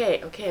too.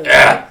 Okay.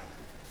 Yeah.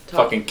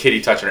 Fucking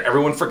kitty touching her.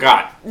 Everyone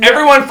forgot.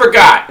 Everyone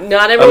forgot.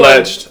 Not everyone.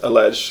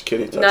 Alleged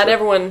kitty touching. Not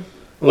everyone.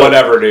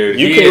 Whatever, dude.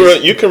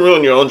 You can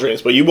ruin your own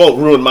dreams, but you won't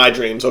ruin my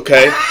dreams,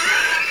 okay?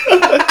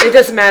 It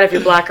doesn't matter if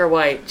you're black or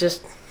white.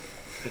 Just.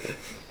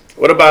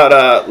 What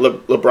about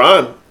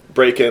LeBron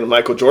breaking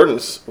Michael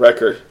Jordan's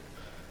record?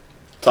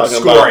 For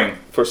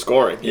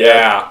scoring.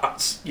 Yeah.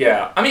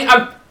 I mean,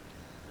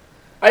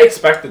 I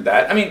expected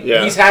that. I mean,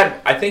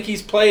 I think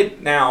he's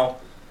played now.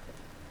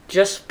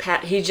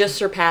 He just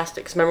surpassed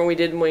it. 'Cause remember we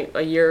did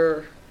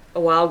a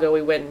while ago.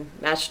 We went and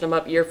matched them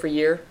up year for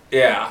year.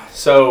 Yeah.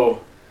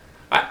 So.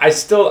 I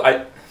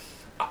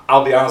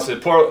I'll be honest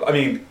with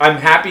you. I'm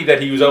happy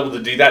that he was able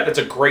to do that. That's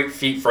a great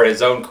feat for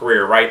his own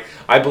career, right?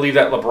 I believe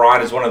that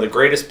LeBron is one of the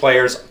greatest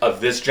players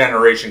of this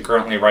generation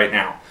currently right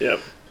now.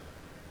 Yep.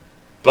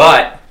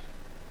 But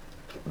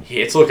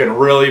it's looking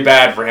really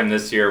bad for him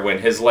this year when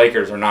his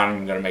Lakers are not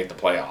even going to make the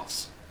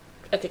playoffs.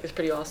 I think it's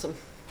pretty awesome.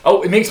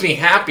 Oh, it makes me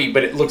happy,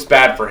 but it looks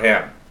bad for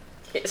him.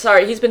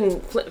 Sorry, he's been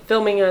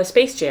filming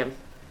Space Jam.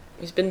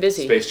 He's been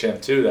busy. Space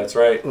Jam 2, that's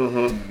right.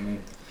 Mm-hmm.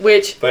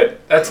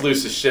 But that's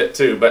loose as shit,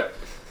 too. But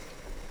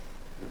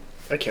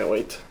I can't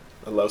wait.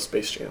 I love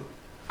Space Jam.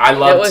 I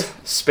loved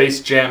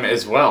Space Jam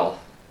as well.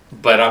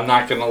 But I'm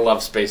not going to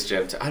love Space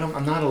Jam 2.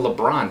 I'm not a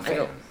LeBron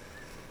fan.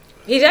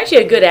 He's actually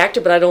a good actor,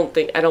 but I don't.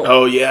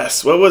 Oh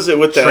yes, what was it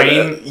with that?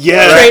 Trainwreck.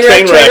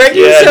 Trainwreck.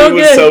 Yeah, he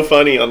was good. so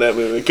funny on that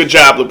movie. Good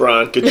job,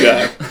 LeBron. Good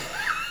job.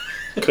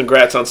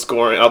 Congrats on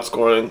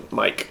outscoring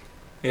Mike.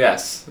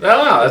 Yes.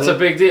 No, that's a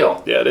big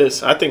deal. Yeah, it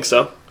is. I think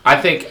so. I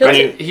think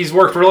he's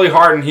worked really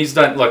hard, and he's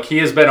done. Look, he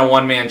has been a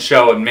one-man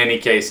show in many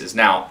cases.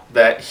 Now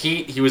that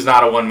he was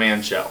not a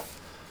one-man show,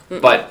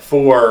 but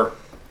for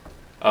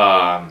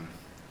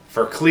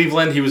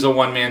Cleveland, he was a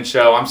one-man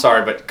show. I'm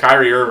sorry, but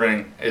Kyrie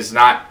Irving is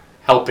not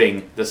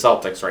helping the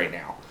Celtics right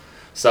now,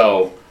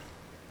 so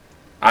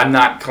I'm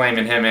not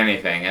claiming him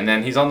anything. And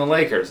then he's on the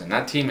Lakers, and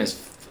that team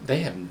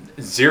they have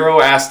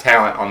zero-ass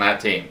talent on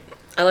that team.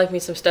 I like me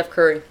some Steph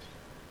Curry.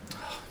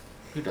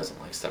 Who doesn't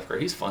like Steph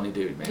Curry? He's funny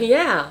dude, man.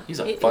 Yeah. He's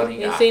a funny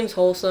guy. He seems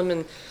wholesome,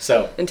 and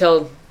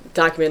until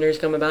documentaries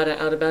come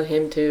out about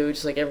him too,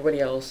 just like everybody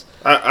else.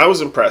 I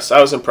was impressed.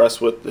 I was impressed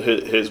with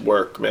his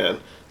work, man.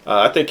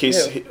 I think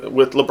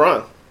with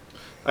LeBron.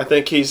 I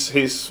think he's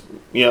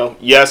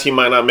yes, he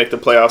might not make the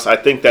playoffs. I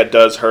think that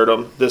does hurt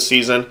him this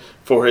season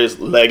for his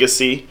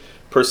legacy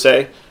per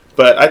se.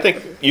 But I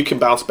think you can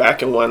bounce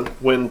back and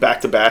win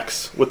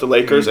back-to-backs with the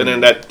Lakers, and then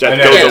that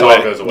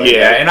goes away.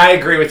 Yeah, and I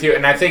agree with you.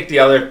 And I think the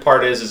other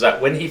part is that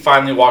when he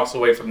finally walks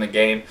away from the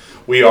game,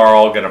 we are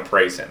all going to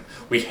praise him.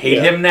 We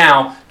hate him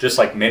now, just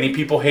like many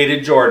people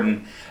hated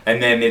Jordan,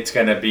 and then it's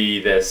going to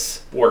be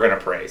this, we're going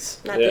to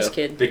praise. Not this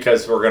kid.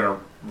 Because we're going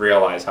to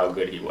realize how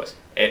good he was.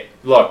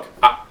 Look,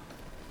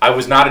 I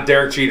was not a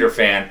Derek Jeter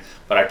fan,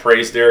 but I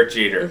praised Derek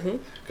Jeter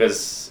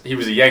because he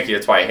was a Yankee.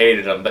 That's why I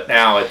hated him. But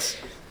now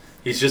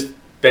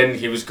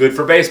he was good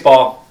for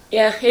baseball.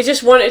 Yeah, it's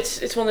just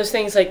it's one of those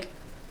things like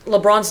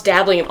LeBron's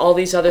dabbling in all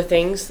these other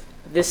things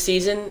this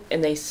season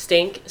and they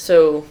stink.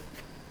 So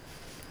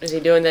is he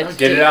doing that?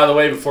 Get it out of the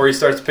way before he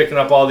starts picking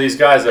up all these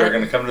guys that are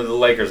going to come to the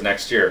Lakers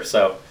next year.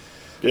 So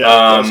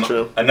that's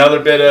true. Another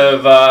bit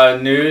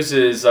of news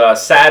is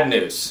sad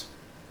news.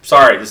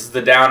 Sorry, this is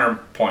the downer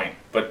point.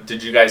 But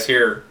did you guys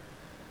hear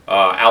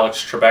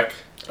Alex Trebek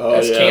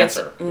has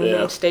cancer?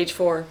 Yeah. Stage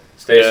 4.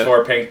 Stage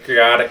 4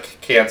 pancreatic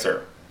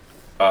cancer.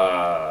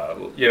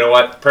 You know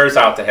what? Prayers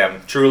out to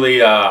him. Truly,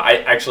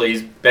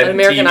 he's been in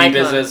TV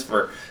business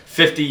for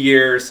 50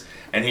 years,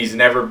 and he's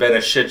never been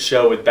a shit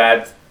show with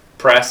bad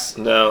press.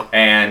 No.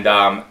 And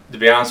to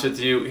be honest with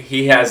you,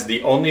 he has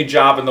the only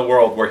job in the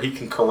world where he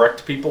can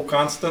correct people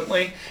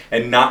constantly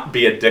and not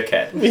be a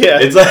dickhead. Yeah.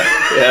 It's like,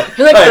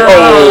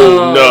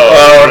 oh no,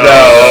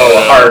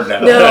 hard no.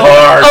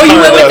 Oh,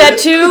 you went with that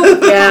too?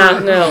 Yeah,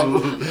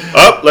 no.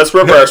 Let's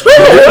reverse.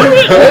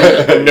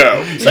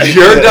 No.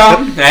 You're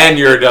dumb, and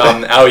you're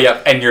dumb. Oh,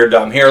 yeah, and you're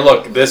dumb. Here,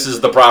 look, this is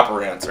the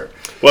proper answer.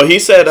 Well, he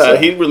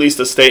said he released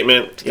a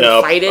statement.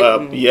 Fight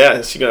it.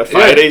 He's going to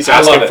fight it. He's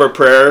asking for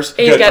prayers.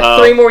 He's got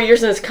 3 more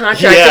years in his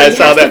contract. Yeah,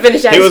 so he has to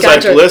finish out his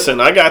contract. He was like,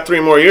 "Listen, I got 3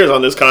 more years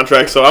on this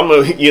contract, so I'm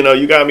gonna,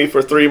 you got me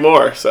for 3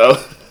 more." So,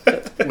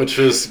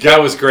 that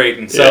was great.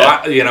 And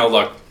so,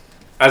 look,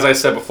 as I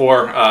said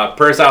before,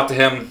 prayers out to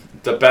him.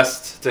 The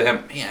best to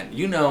him,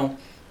 man.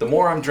 The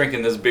more I'm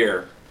drinking this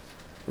beer,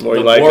 the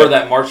more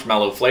that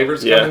marshmallow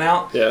flavor's coming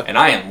out, and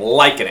I am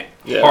liking it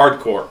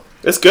hardcore.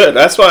 It's good.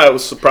 That's why I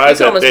was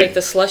surprised. You can almost make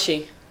the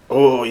slushy.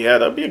 Oh yeah,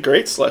 that'd be a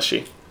great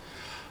slushy.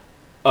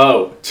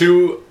 Oh,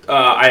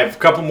 I have a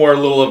couple more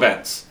little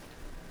events.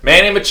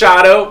 Manny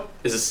Machado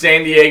is a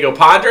San Diego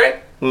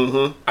Padre.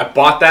 Mm-hmm. I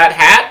bought that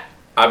hat.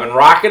 I've been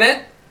rocking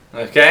it.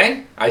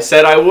 Okay, I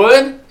said I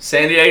would.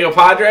 San Diego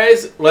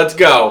Padres, let's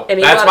go.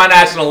 That's my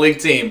National League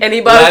team. And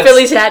he bought a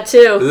Phillies hat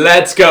too.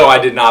 Let's go. I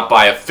did not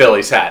buy a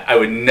Phillies hat. I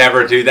would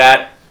never do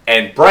that.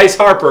 And Bryce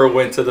Harper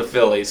went to the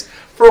Phillies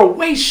for a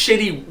way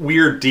shitty,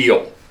 weird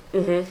deal.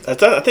 Mm-hmm. I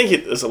think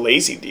it's a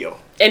lazy deal.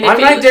 And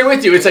I'm right there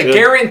with you. It's a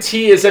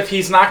guarantee as if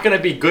he's not going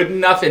to be good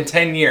enough in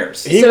 10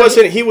 years. He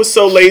was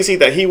so lazy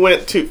that he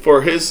went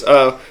for his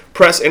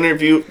press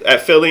interview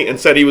at Philly and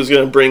said he was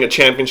going to bring a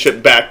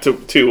championship back to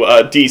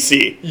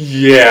DC.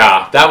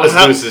 Yeah, that was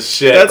loose as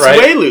shit. That's right?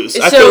 way loose.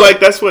 I feel like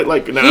that's what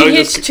now he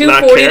hits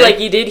 240 like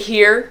he did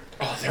here.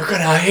 Oh, they're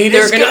gonna hate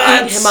his guts. They're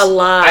gonna eat him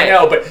alive. I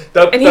know,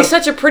 but he's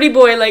such a pretty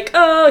boy. Like,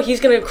 he's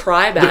gonna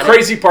cry about it. The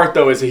crazy part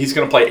though is that he's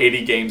gonna play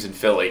 80 games in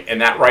Philly, and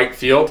that right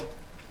field,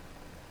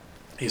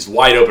 he's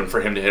wide open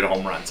for him to hit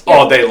home runs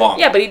all day long.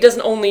 Yeah, but he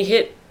doesn't only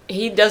hit.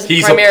 He's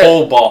a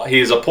pull ball.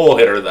 He's a pull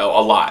hitter though,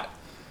 a lot.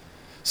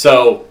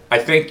 So I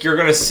think you're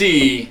gonna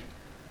see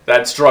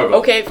That struggle.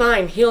 Okay,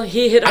 fine. He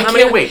hit. I How can't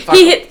many? wait.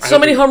 He hit I so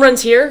hope many he- home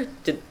runs here.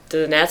 Did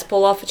the Nats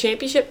pull off a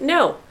championship?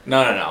 No.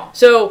 No.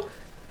 So,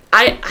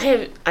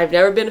 I've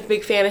never been a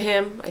big fan of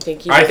him. I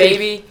think he's a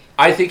baby.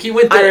 I think he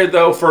went there,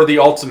 though, for the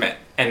ultimate,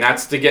 and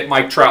that's to get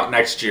Mike Trout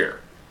next year.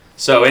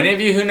 So any of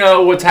you who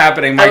know what's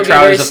happening, I Mike would be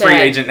Trout very is a free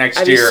sad. agent next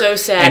I'd be year. so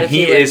sad and if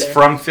he he went is there.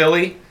 from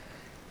Philly.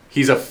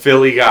 He's a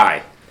Philly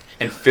guy.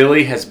 And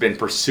Philly has been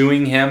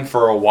pursuing him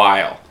for a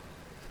while.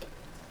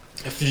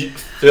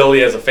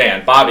 Philly as a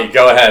fan. Bobby,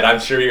 go ahead. I'm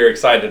sure you're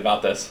excited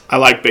about this. I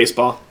like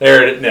baseball.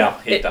 There it is. No,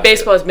 he doesn't.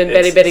 Baseball has been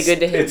very, very good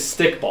to him. It's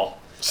stickball.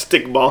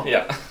 Stickball.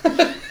 Yeah.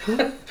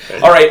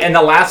 All right, and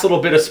the last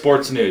little bit of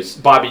sports news.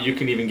 Bobby, you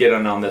can even get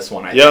in on this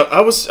one. I Yeah, I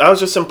was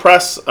just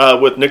impressed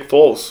with Nick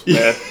Foles,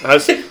 man.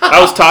 I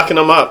was talking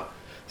him up.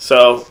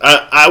 So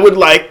I would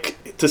like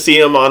to see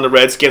him on the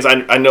Redskins.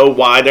 I know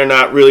why they're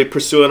not really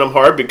pursuing him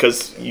hard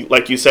because,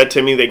 like you said,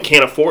 Timmy, they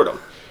can't afford him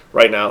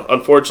right now.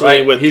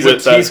 Unfortunately, Right. He's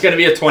going to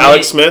be a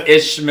Alex Smith.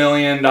 $20-ish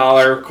million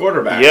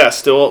quarterback. Yeah,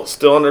 still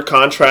under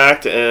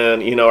contract,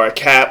 and our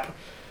cap,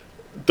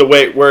 the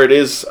way where it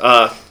is,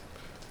 we're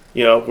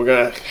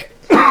gonna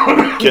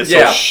get some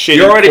shitty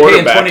you're already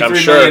paying quarterback. I'm $23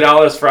 sure.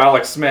 million for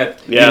Alex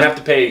Smith. Yeah. You have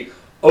to pay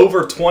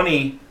over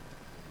 20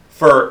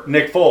 for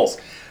Nick Foles.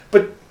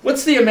 But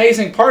what's the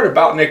amazing part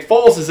about Nick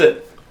Foles is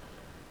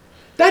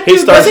that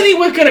dude wasn't he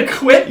going to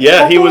quit?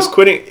 Yeah, he football? was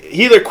quitting.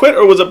 He either quit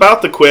or was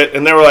about to quit,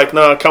 and they were like,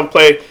 "No, come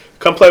play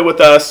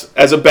with us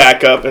as a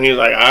backup." And he was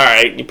like, "All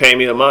right, you pay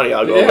me the money,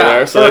 I'll go over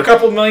there." So for a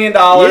couple $1 million.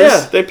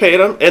 Yeah, they paid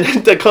him,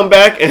 and to come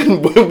back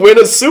and win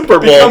a Super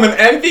Bowl Become an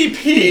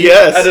MVP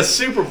at a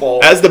Super Bowl.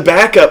 as the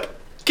backup.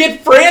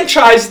 Get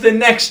franchised the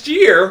next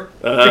year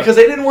because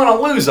they didn't want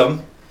to lose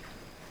him.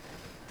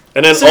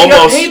 And then So he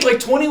got paid like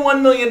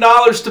 $21 million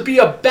to be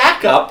a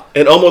backup.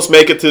 and almost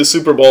make it to the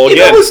Super Bowl He'd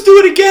again. almost do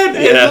it again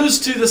and Yeah. lose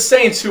to the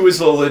Saints, who is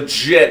a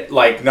legit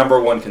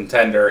 #1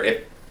 contender.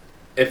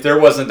 If there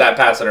wasn't that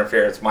pass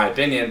interference, in my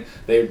opinion,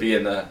 they would be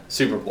in the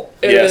Super Bowl.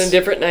 It would have Yes. been a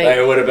different night.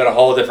 It would have been a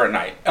whole different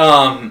night.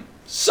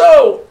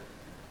 So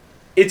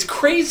it's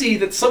crazy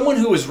that someone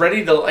who was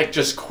ready to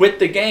just quit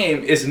the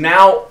game is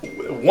now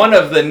one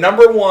of the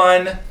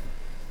 #1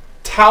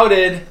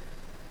 touted.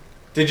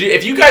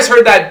 If you guys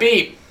heard that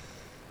beep?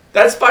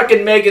 That's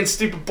fucking Megan's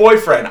stupid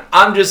boyfriend.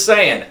 I'm just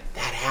saying.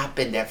 That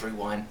happened,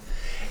 everyone.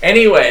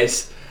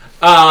 Anyways,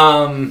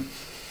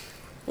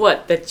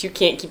 What? That you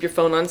can't keep your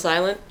phone on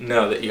silent?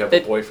 no, that you have a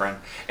boyfriend.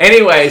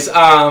 Anyways,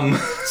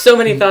 So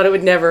many thought it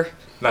would never.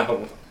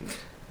 no,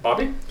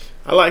 Bobby?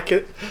 I like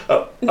it.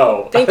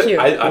 Oh. Thank you.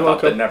 I thought the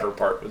welcome. never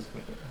part was...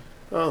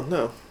 Oh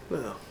no.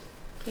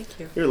 Thank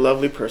you. You're a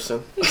lovely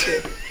person. Thank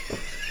you.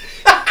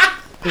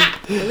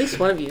 At least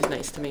one of you is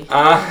nice to me.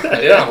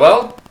 Yeah,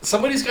 well,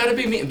 somebody's got to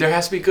be mean. There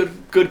has to be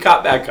good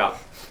cop, bad cop.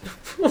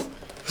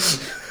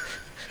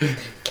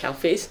 Cow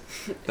face.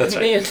 That's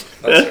right. Man.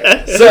 That's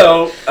right.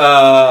 So,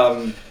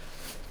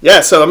 Yeah,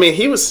 so I mean,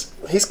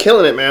 he's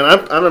killing it, man.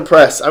 I'm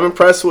impressed. I'm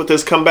impressed with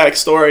his comeback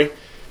story.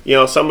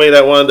 Somebody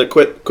that wanted to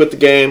quit the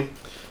game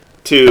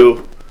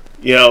to,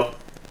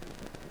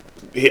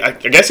 I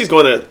guess he's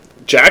going to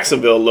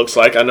Jacksonville. Looks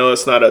like. I know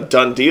it's not a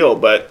done deal,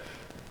 but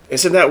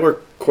isn't that where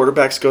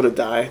quarterbacks go to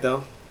die,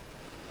 though?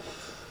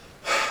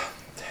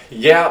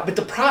 yeah, but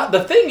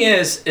the thing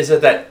is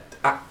that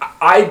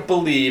I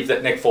believe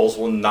that Nick Foles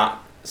will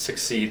not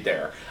succeed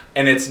there,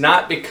 and it's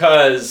not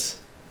because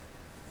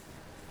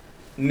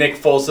Nick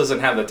Foles doesn't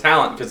have the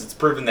talent, because it's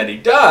proven that he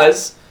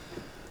does,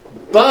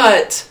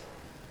 but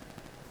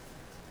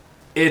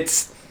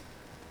it's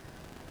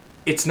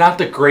not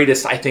the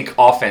greatest, I think,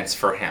 offense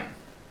for him.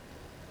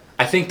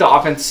 I think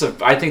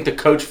the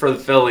coach for the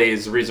Philly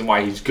is the reason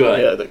why he's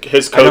good. Yeah,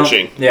 his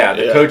coaching.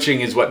 The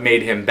coaching is what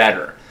made him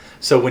better.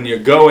 So when you're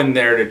going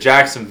there to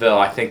Jacksonville,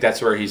 I think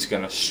that's where he's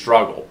going to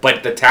struggle.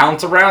 But the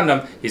talent's around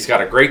him. He's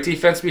got a great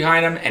defense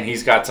behind him, and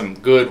he's got some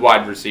good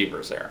wide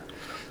receivers there.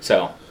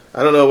 So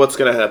I don't know what's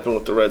going to happen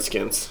with the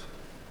Redskins.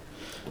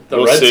 the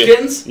We'll see.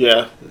 Redskins,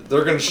 Yeah,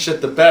 they're going to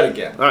shit the bed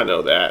again. I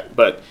know that,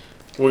 but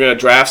we're going to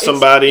draft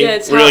somebody. yeah,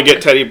 it's We're going to hot.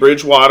 get Teddy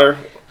Bridgewater.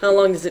 How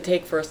long does it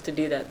take for us to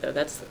do that, though?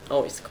 That's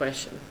always the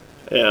question.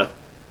 Yeah.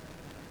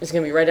 Is it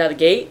going to be right out of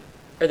the gate?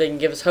 Or they can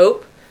give us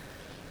hope?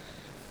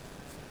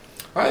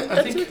 I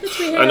That's think what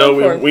we I know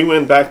for. we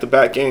win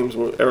back-to-back games.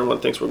 Everyone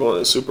thinks we're going to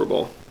the Super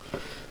Bowl.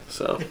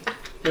 So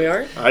We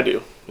are? I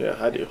do. Yeah,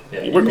 I do.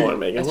 Yeah, We're going,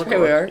 Megan. That's We're right,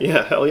 going. we are.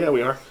 Yeah, hell yeah,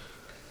 we are.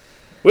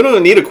 We don't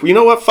even need a. You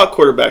know what? Fuck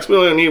quarterbacks. We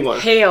don't even need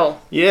one.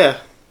 Hail. Yeah.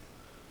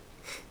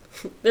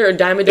 They're a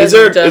dime a Is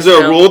dozen.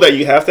 there a rule that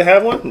you have to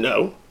have one?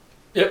 No.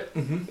 Yep.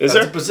 Is That's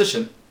there? a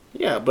position.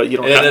 Yeah, but you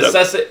don't And have to.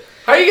 assess it.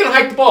 How are you going to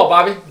hike the ball,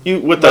 Bobby? You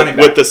with Running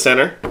the back. with the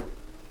center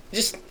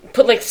Just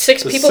put like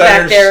 6 The people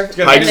back center's there.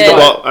 gonna hikes do the then-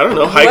 ball. I don't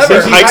know. Hikes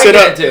Whoever. it. Hikes it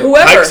up.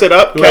 Whoever. Hikes it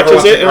up. Whoever Catches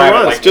wants it to and grab it,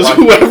 runs. like, Just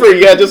run. whoever.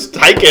 Yeah, just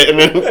hike it and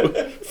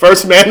then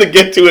first man to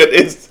get to it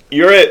is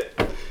you're it.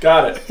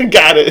 Got it.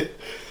 Got it.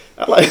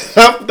 I like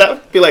that.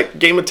 Would be like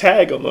game of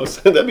tag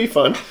almost. That'd be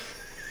fun.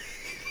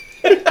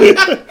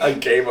 A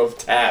game of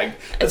tag.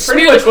 That's Smear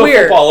pretty the much what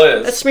queer. football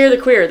is. That's smear the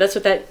queer. That's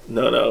what that.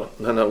 No.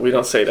 We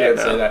don't say that Can't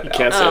now. say that You now.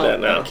 can't say Oh. that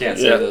now. You can't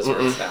say those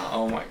words now.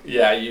 Oh my.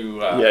 Yeah,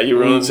 you. You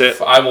ruins it.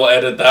 I will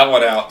edit that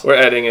one out. We're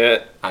editing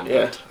it. I'm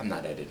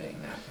not editing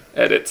that.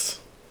 Edits.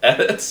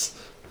 Edits.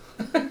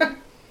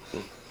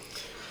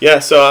 Yeah,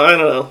 so I don't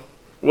know.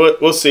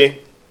 We'll see.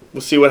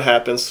 We'll see what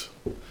happens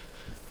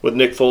with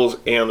Nick Foles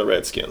and the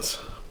Redskins.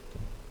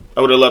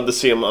 I would have loved to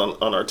see him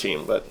on our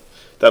team, but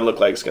doesn't look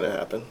like it's going to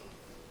happen.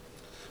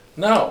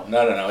 No.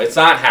 It's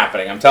not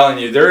happening. I'm telling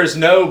you, there is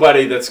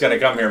nobody that's going to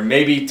come here.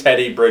 Maybe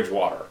Teddy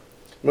Bridgewater.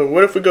 But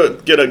what if we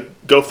get a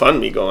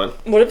GoFundMe going?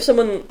 What if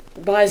someone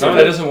buys No, a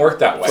that doesn't work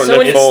that way. For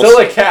Nick It's Foles. still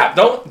a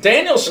cap.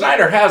 Daniel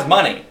Schneider has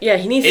money. Yeah,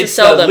 he needs to It's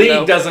sell the them, league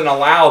though. doesn't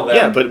allow them.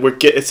 Yeah, but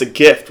it's a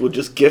gift. We'll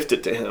just gift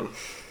it to him.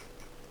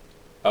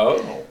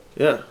 Oh,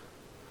 Yeah,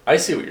 I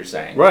see what you're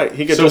saying. right.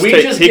 He could So just we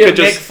take. just He give could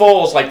Nick just.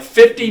 Foles like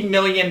 $50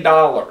 million.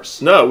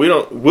 No, we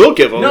don't. We'll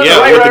give him. No, yeah,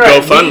 right, with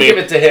right. the GoFundMe. We give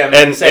it to him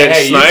and say, and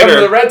hey, you Snyder, come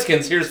to the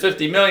Redskins, here's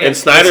 $50 million. And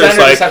Snyder's the Senators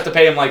like- have to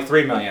pay him like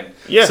 $3 million.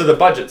 Yeah. So the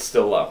budget's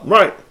still low.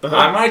 right. Uh-huh.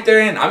 I'm right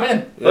there in. I'm in.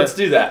 Yeah. Let's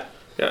do that.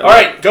 Yeah. All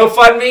right,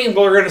 GoFundMe.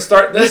 We're going to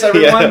start this,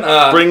 everyone.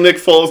 Yeah. Bring Nick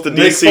Foles to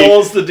Nick DC.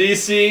 Foles to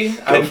DC.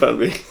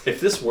 GoFundMe.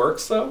 If this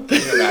works, though, can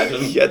you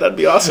imagine? Yeah, that'd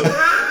be awesome.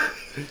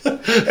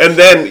 And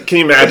then, can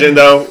you imagine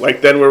though?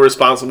 Like, then we're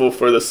responsible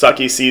for the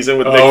sucky season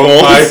with Nick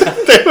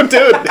Foles. They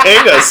would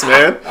hang us,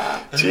 man.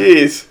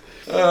 Jeez.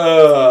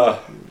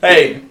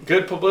 Hey,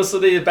 good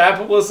publicity, bad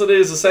publicity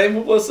is the same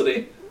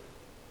publicity.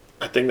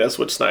 I think that's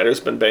what Snyder's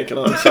been banking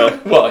on. So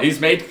Well, he's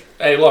made.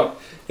 Hey, look,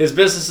 his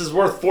business is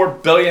worth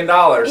 $4 billion.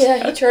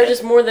 Yeah, he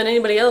charges more than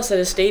anybody else at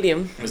his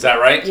stadium. Is that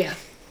right? Yeah.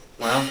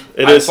 Well,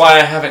 It that's is- why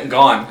I haven't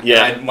gone.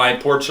 Yeah. My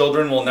poor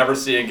children will never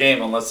see a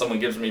game unless someone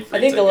gives me free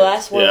I think tickets. the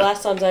last one, Yeah.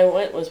 last times I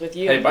went was with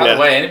you. Hey, by Yeah.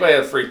 the way, anybody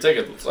have free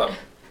tickets? What's up?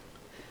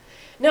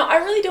 No, I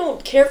really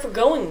don't care for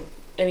going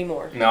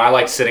anymore. No, I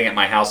like sitting at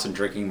my house and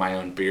drinking my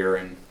own beer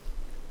and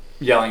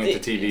yelling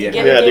at the TV and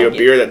Yeah. yeah, do a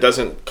beer that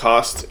doesn't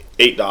cost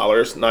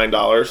 $8,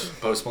 $9.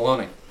 Post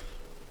Maloney.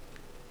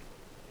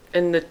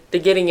 And the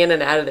getting in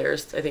and out of there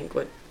is, I think,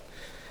 what.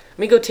 Let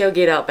me go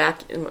tailgate out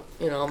back,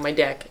 on my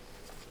deck.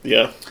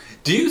 Yeah.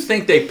 Do you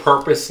think they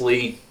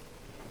purposely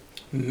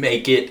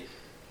make it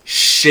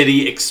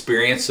shitty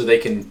experience so they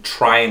can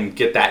try and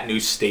get that new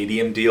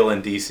stadium deal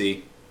in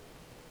DC?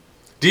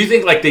 Do you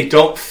think like they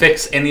don't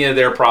fix any of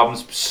their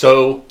problems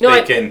so No,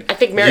 they can I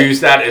think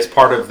use that as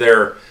part of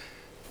their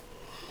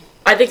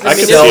I think the I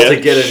can sell see it.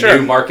 to get a Sure.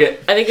 new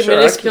market? I think the Sure,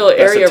 minuscule that's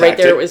a area right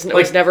there tactic.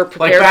 was never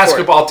prepared like for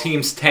basketball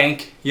teams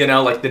tank,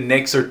 like the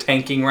Knicks are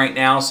tanking right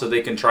now so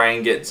they can try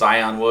and get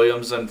Zion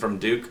Williamson from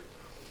Duke.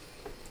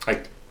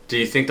 Like, do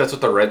you think that's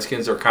what the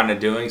Redskins are kind of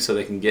doing so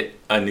they can get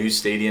a new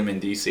stadium in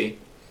DC?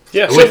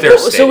 Yeah. With their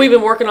So stadium. we've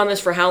been working on this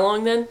for how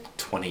long then?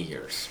 20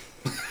 years.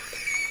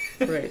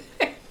 Right.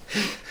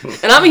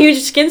 And I'm a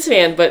huge Skins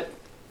fan, but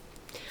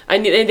they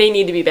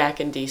need to be back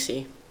in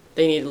DC.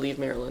 They need to leave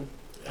Maryland.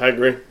 I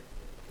agree.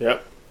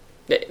 Yep.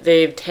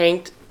 They've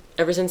tanked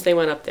ever since they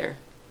went up there.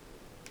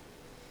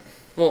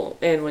 Well,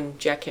 and when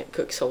Jack Kent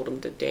Cook sold them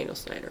to Daniel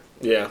Snyder.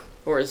 Yeah.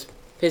 Or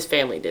his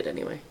family did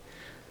anyway.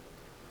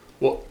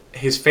 Well,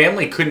 his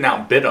family couldn't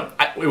outbid him.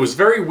 It was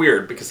very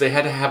weird because they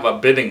had to have a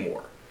bidding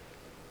war.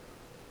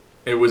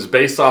 It was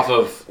based off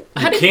of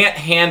can't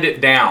hand it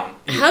down.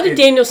 How did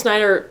Daniel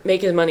Snyder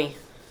make his money?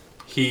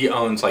 He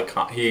owns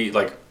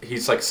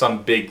he's like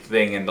some big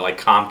thing into like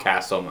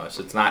Comcast almost.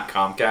 It's not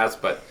Comcast,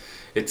 but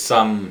it's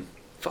some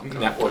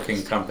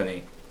networking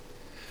company.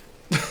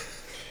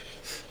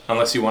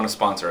 Unless you want to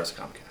sponsor us,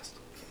 Comcast,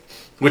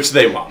 which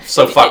they won't.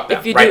 So fuck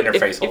them, right in their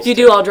face. If you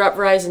do, I'll drop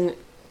Verizon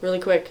really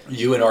quick.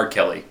 You and R.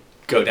 Kelly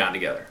go down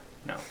together.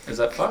 No, is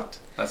that fucked?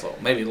 That's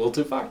maybe a little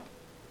too fucked.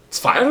 It's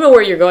fine. I don't know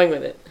where you're going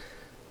with it.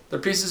 They're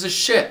pieces of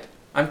shit.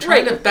 I'm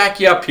trying to back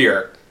you up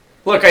here.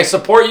 Look, I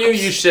support you.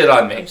 You shit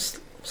on me. I'm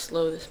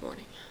slow this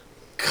morning.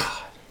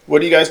 God.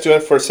 What are you guys doing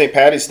for St.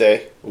 Patty's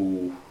Day?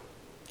 Ooh.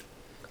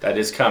 That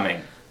is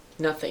coming.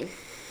 Nothing.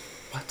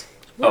 What?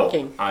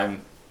 Working.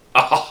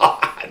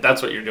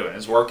 That's what you're doing,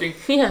 is working?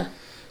 Yeah.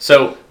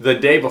 So, the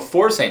day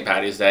before St.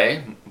 Patty's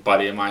Day, a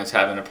buddy of mine's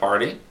having a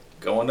party.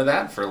 Going to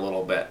that for a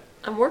little bit.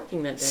 I'm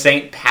working that day.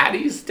 St.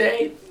 Patty's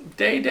Day?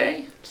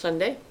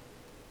 Sunday.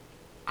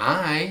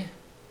 I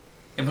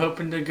am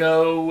hoping to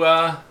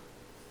go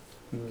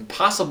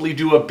possibly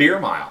do a beer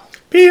mile.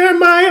 Beer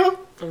mile.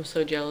 I'm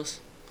so jealous.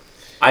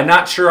 I'm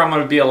not sure I'm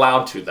going to be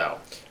allowed to, though.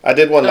 I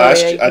did one Oh,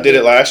 last. yeah, you I can did do-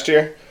 it last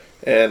year,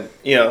 and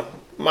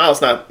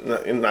mile's not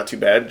too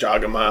bad.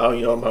 Jog a mile,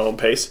 at my own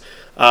pace.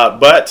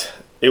 But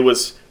it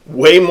was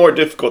way more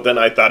difficult than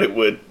I thought it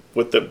would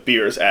with the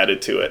beers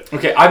added to it.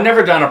 Okay, I've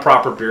never done a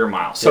proper beer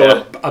mile. So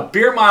Yeah. a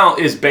beer mile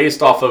is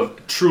based off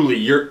of truly,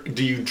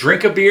 do you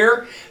drink a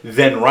beer,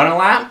 then run a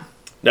lap?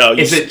 No,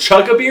 Is it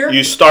chug a beer?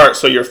 You start,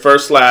 so your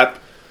first lap,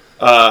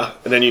 and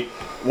then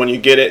when you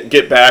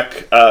get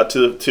back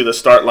to the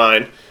start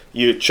line,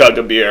 you chug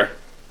a beer,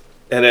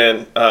 and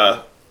then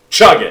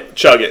chug it.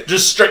 chug it.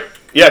 Just straight.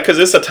 Yeah, because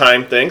it's a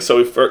time thing, so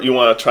you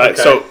want to try it.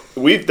 Okay. So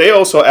they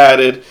also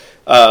added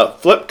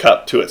flip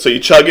cup to it. So you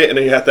chug it, and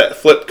then you have to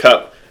flip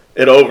cup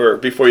it over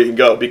before you can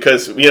go.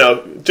 Because,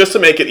 just to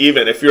make it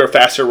even, if you're a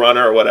faster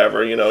runner or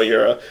whatever,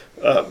 you're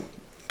a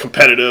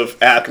competitive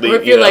athlete. Or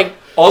if you're like,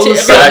 All of a Or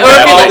sudden,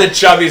 if all you're the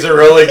chubbies are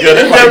really good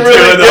at They're really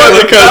doing good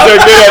that. because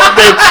they're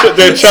good at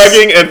they're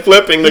chugging and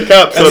flipping the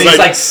cup. So And it's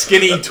these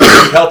skinny,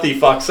 twitchy, healthy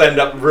fucks end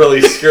up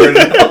really screwing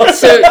it up.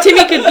 so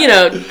Timmy could,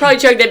 probably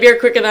chug that beer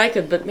quicker than I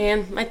could, but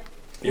man, my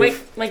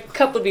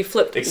cup would be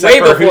flipped Except way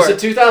for before. who's the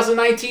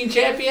 2019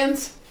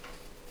 champions?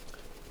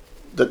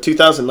 the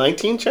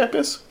 2019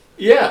 champions?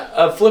 Yeah,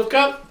 a flip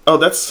cup. Oh,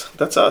 that's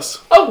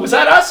us. Oh, was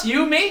that us?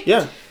 You, me?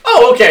 Yeah.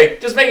 Oh, okay.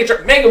 Just making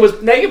sure.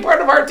 Was Megan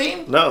part of our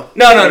team? No.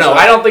 No.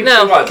 I don't think she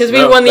No, was. because we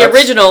No, won the that's-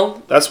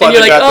 original. that's why and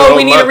you're they like, got their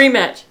we own need month. a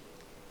rematch.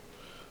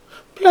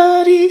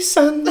 Bloody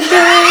Sunday.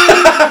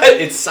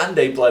 It's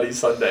Sunday, Bloody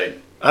Sunday.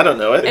 I don't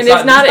know it. And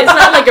it's not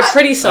like a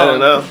pretty I song. don't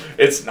know.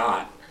 It's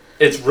not.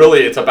 It's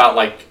about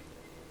like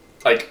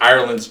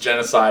Ireland's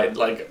genocide,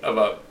 of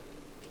a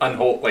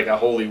a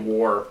holy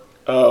war.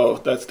 Oh,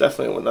 that's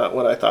definitely not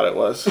what I thought it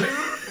was.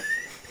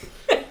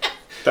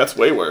 That's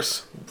way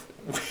worse.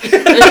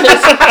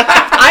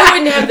 I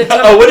wouldn't have the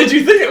time. Oh, what did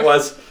you think it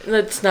was?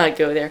 Let's not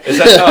go there. Is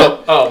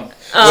that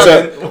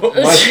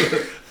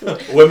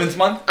Women's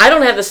Month? I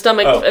don't have the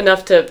stomach Oh.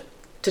 enough to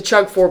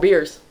chug 4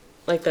 beers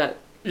like that.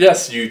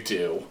 Yes, you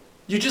do.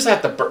 You just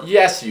have to.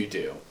 Yes, you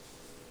do.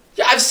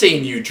 Yeah, I've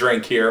seen you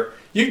drink here.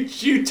 You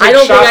take I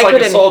don't think shots I like a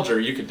couldn't. soldier.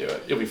 You can do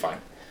it. You'll be fine.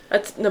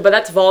 But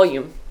that's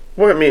volume.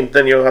 Well, I mean,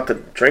 then you'll have to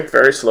drink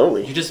very You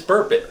slowly. just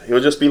burp it.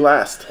 You'll just be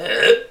last. I You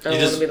don't want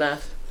just. to be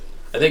last.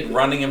 I think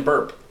running and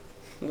burp.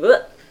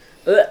 Ugh.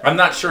 Ugh. I'm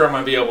not sure I'm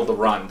gonna be able to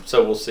run,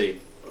 so we'll see.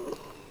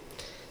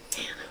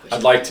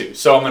 I'd like to,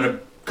 so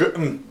I'm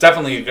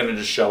definitely gonna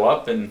just show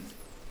up, and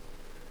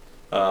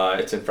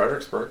it's in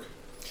Fredericksburg.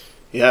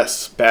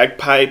 Yes,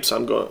 bagpipes.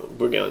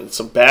 We're getting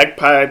some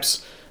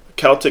bagpipes,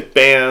 Celtic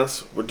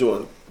bands. We're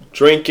doing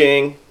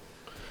drinking.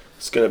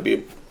 It's gonna be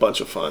a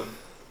bunch of fun.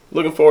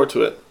 Looking forward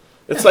to it.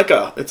 It's like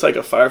a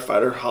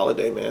firefighter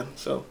holiday, man.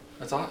 So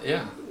That's all.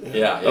 Yeah,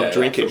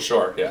 drinking. for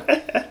sure.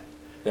 Yeah,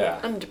 yeah.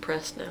 I'm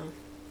depressed now.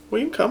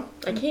 well, you can come.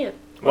 I can't.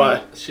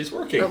 Why? She's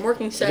working. I'm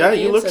working Yeah,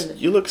 Saturday and Sunday.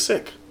 you look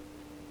sick.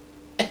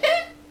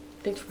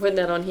 Thanks for putting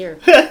that on here.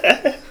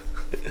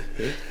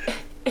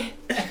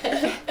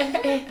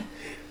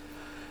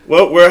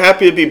 Well, we're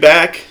happy to be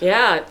back.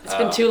 Yeah, it's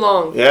been too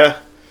long. Yeah.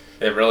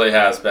 It really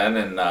has been,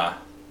 and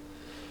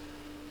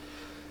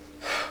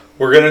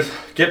we're gonna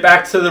get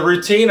back to the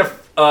routine of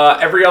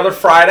every other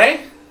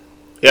Friday.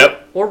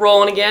 Yep. We're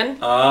rolling again.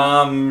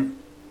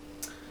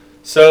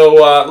 So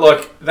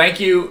look, thank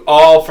you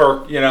all for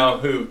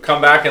who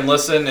come back and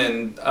listen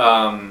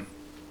and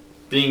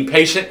being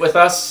patient with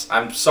us.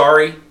 I'm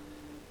sorry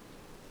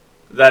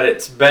that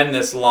it's been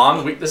this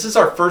long. This is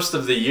our first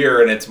of the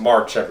year, and it's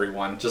March.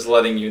 Everyone, just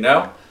letting you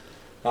know.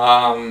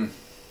 And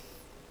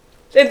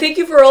thank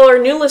you for all our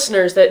new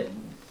listeners that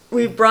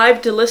we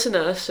bribed to listen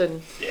to us.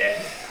 And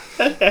Yeah.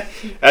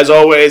 As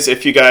always,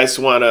 if you guys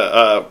want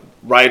to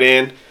write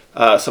in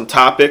some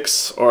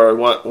topics or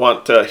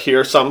want to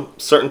hear some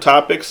certain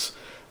topics,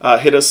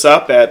 hit us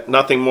up at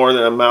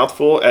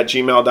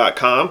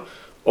nothingmorethanamouthful@gmail.com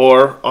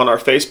or on our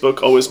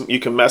Facebook. Always you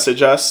can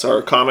message us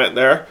or comment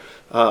there,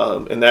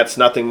 and that's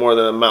Nothing More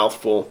Than a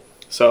Mouthful.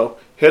 So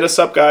hit us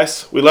up,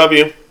 guys. We love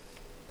you.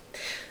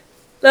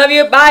 love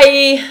you.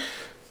 Bye.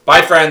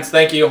 Bye, friends.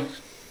 Thank you.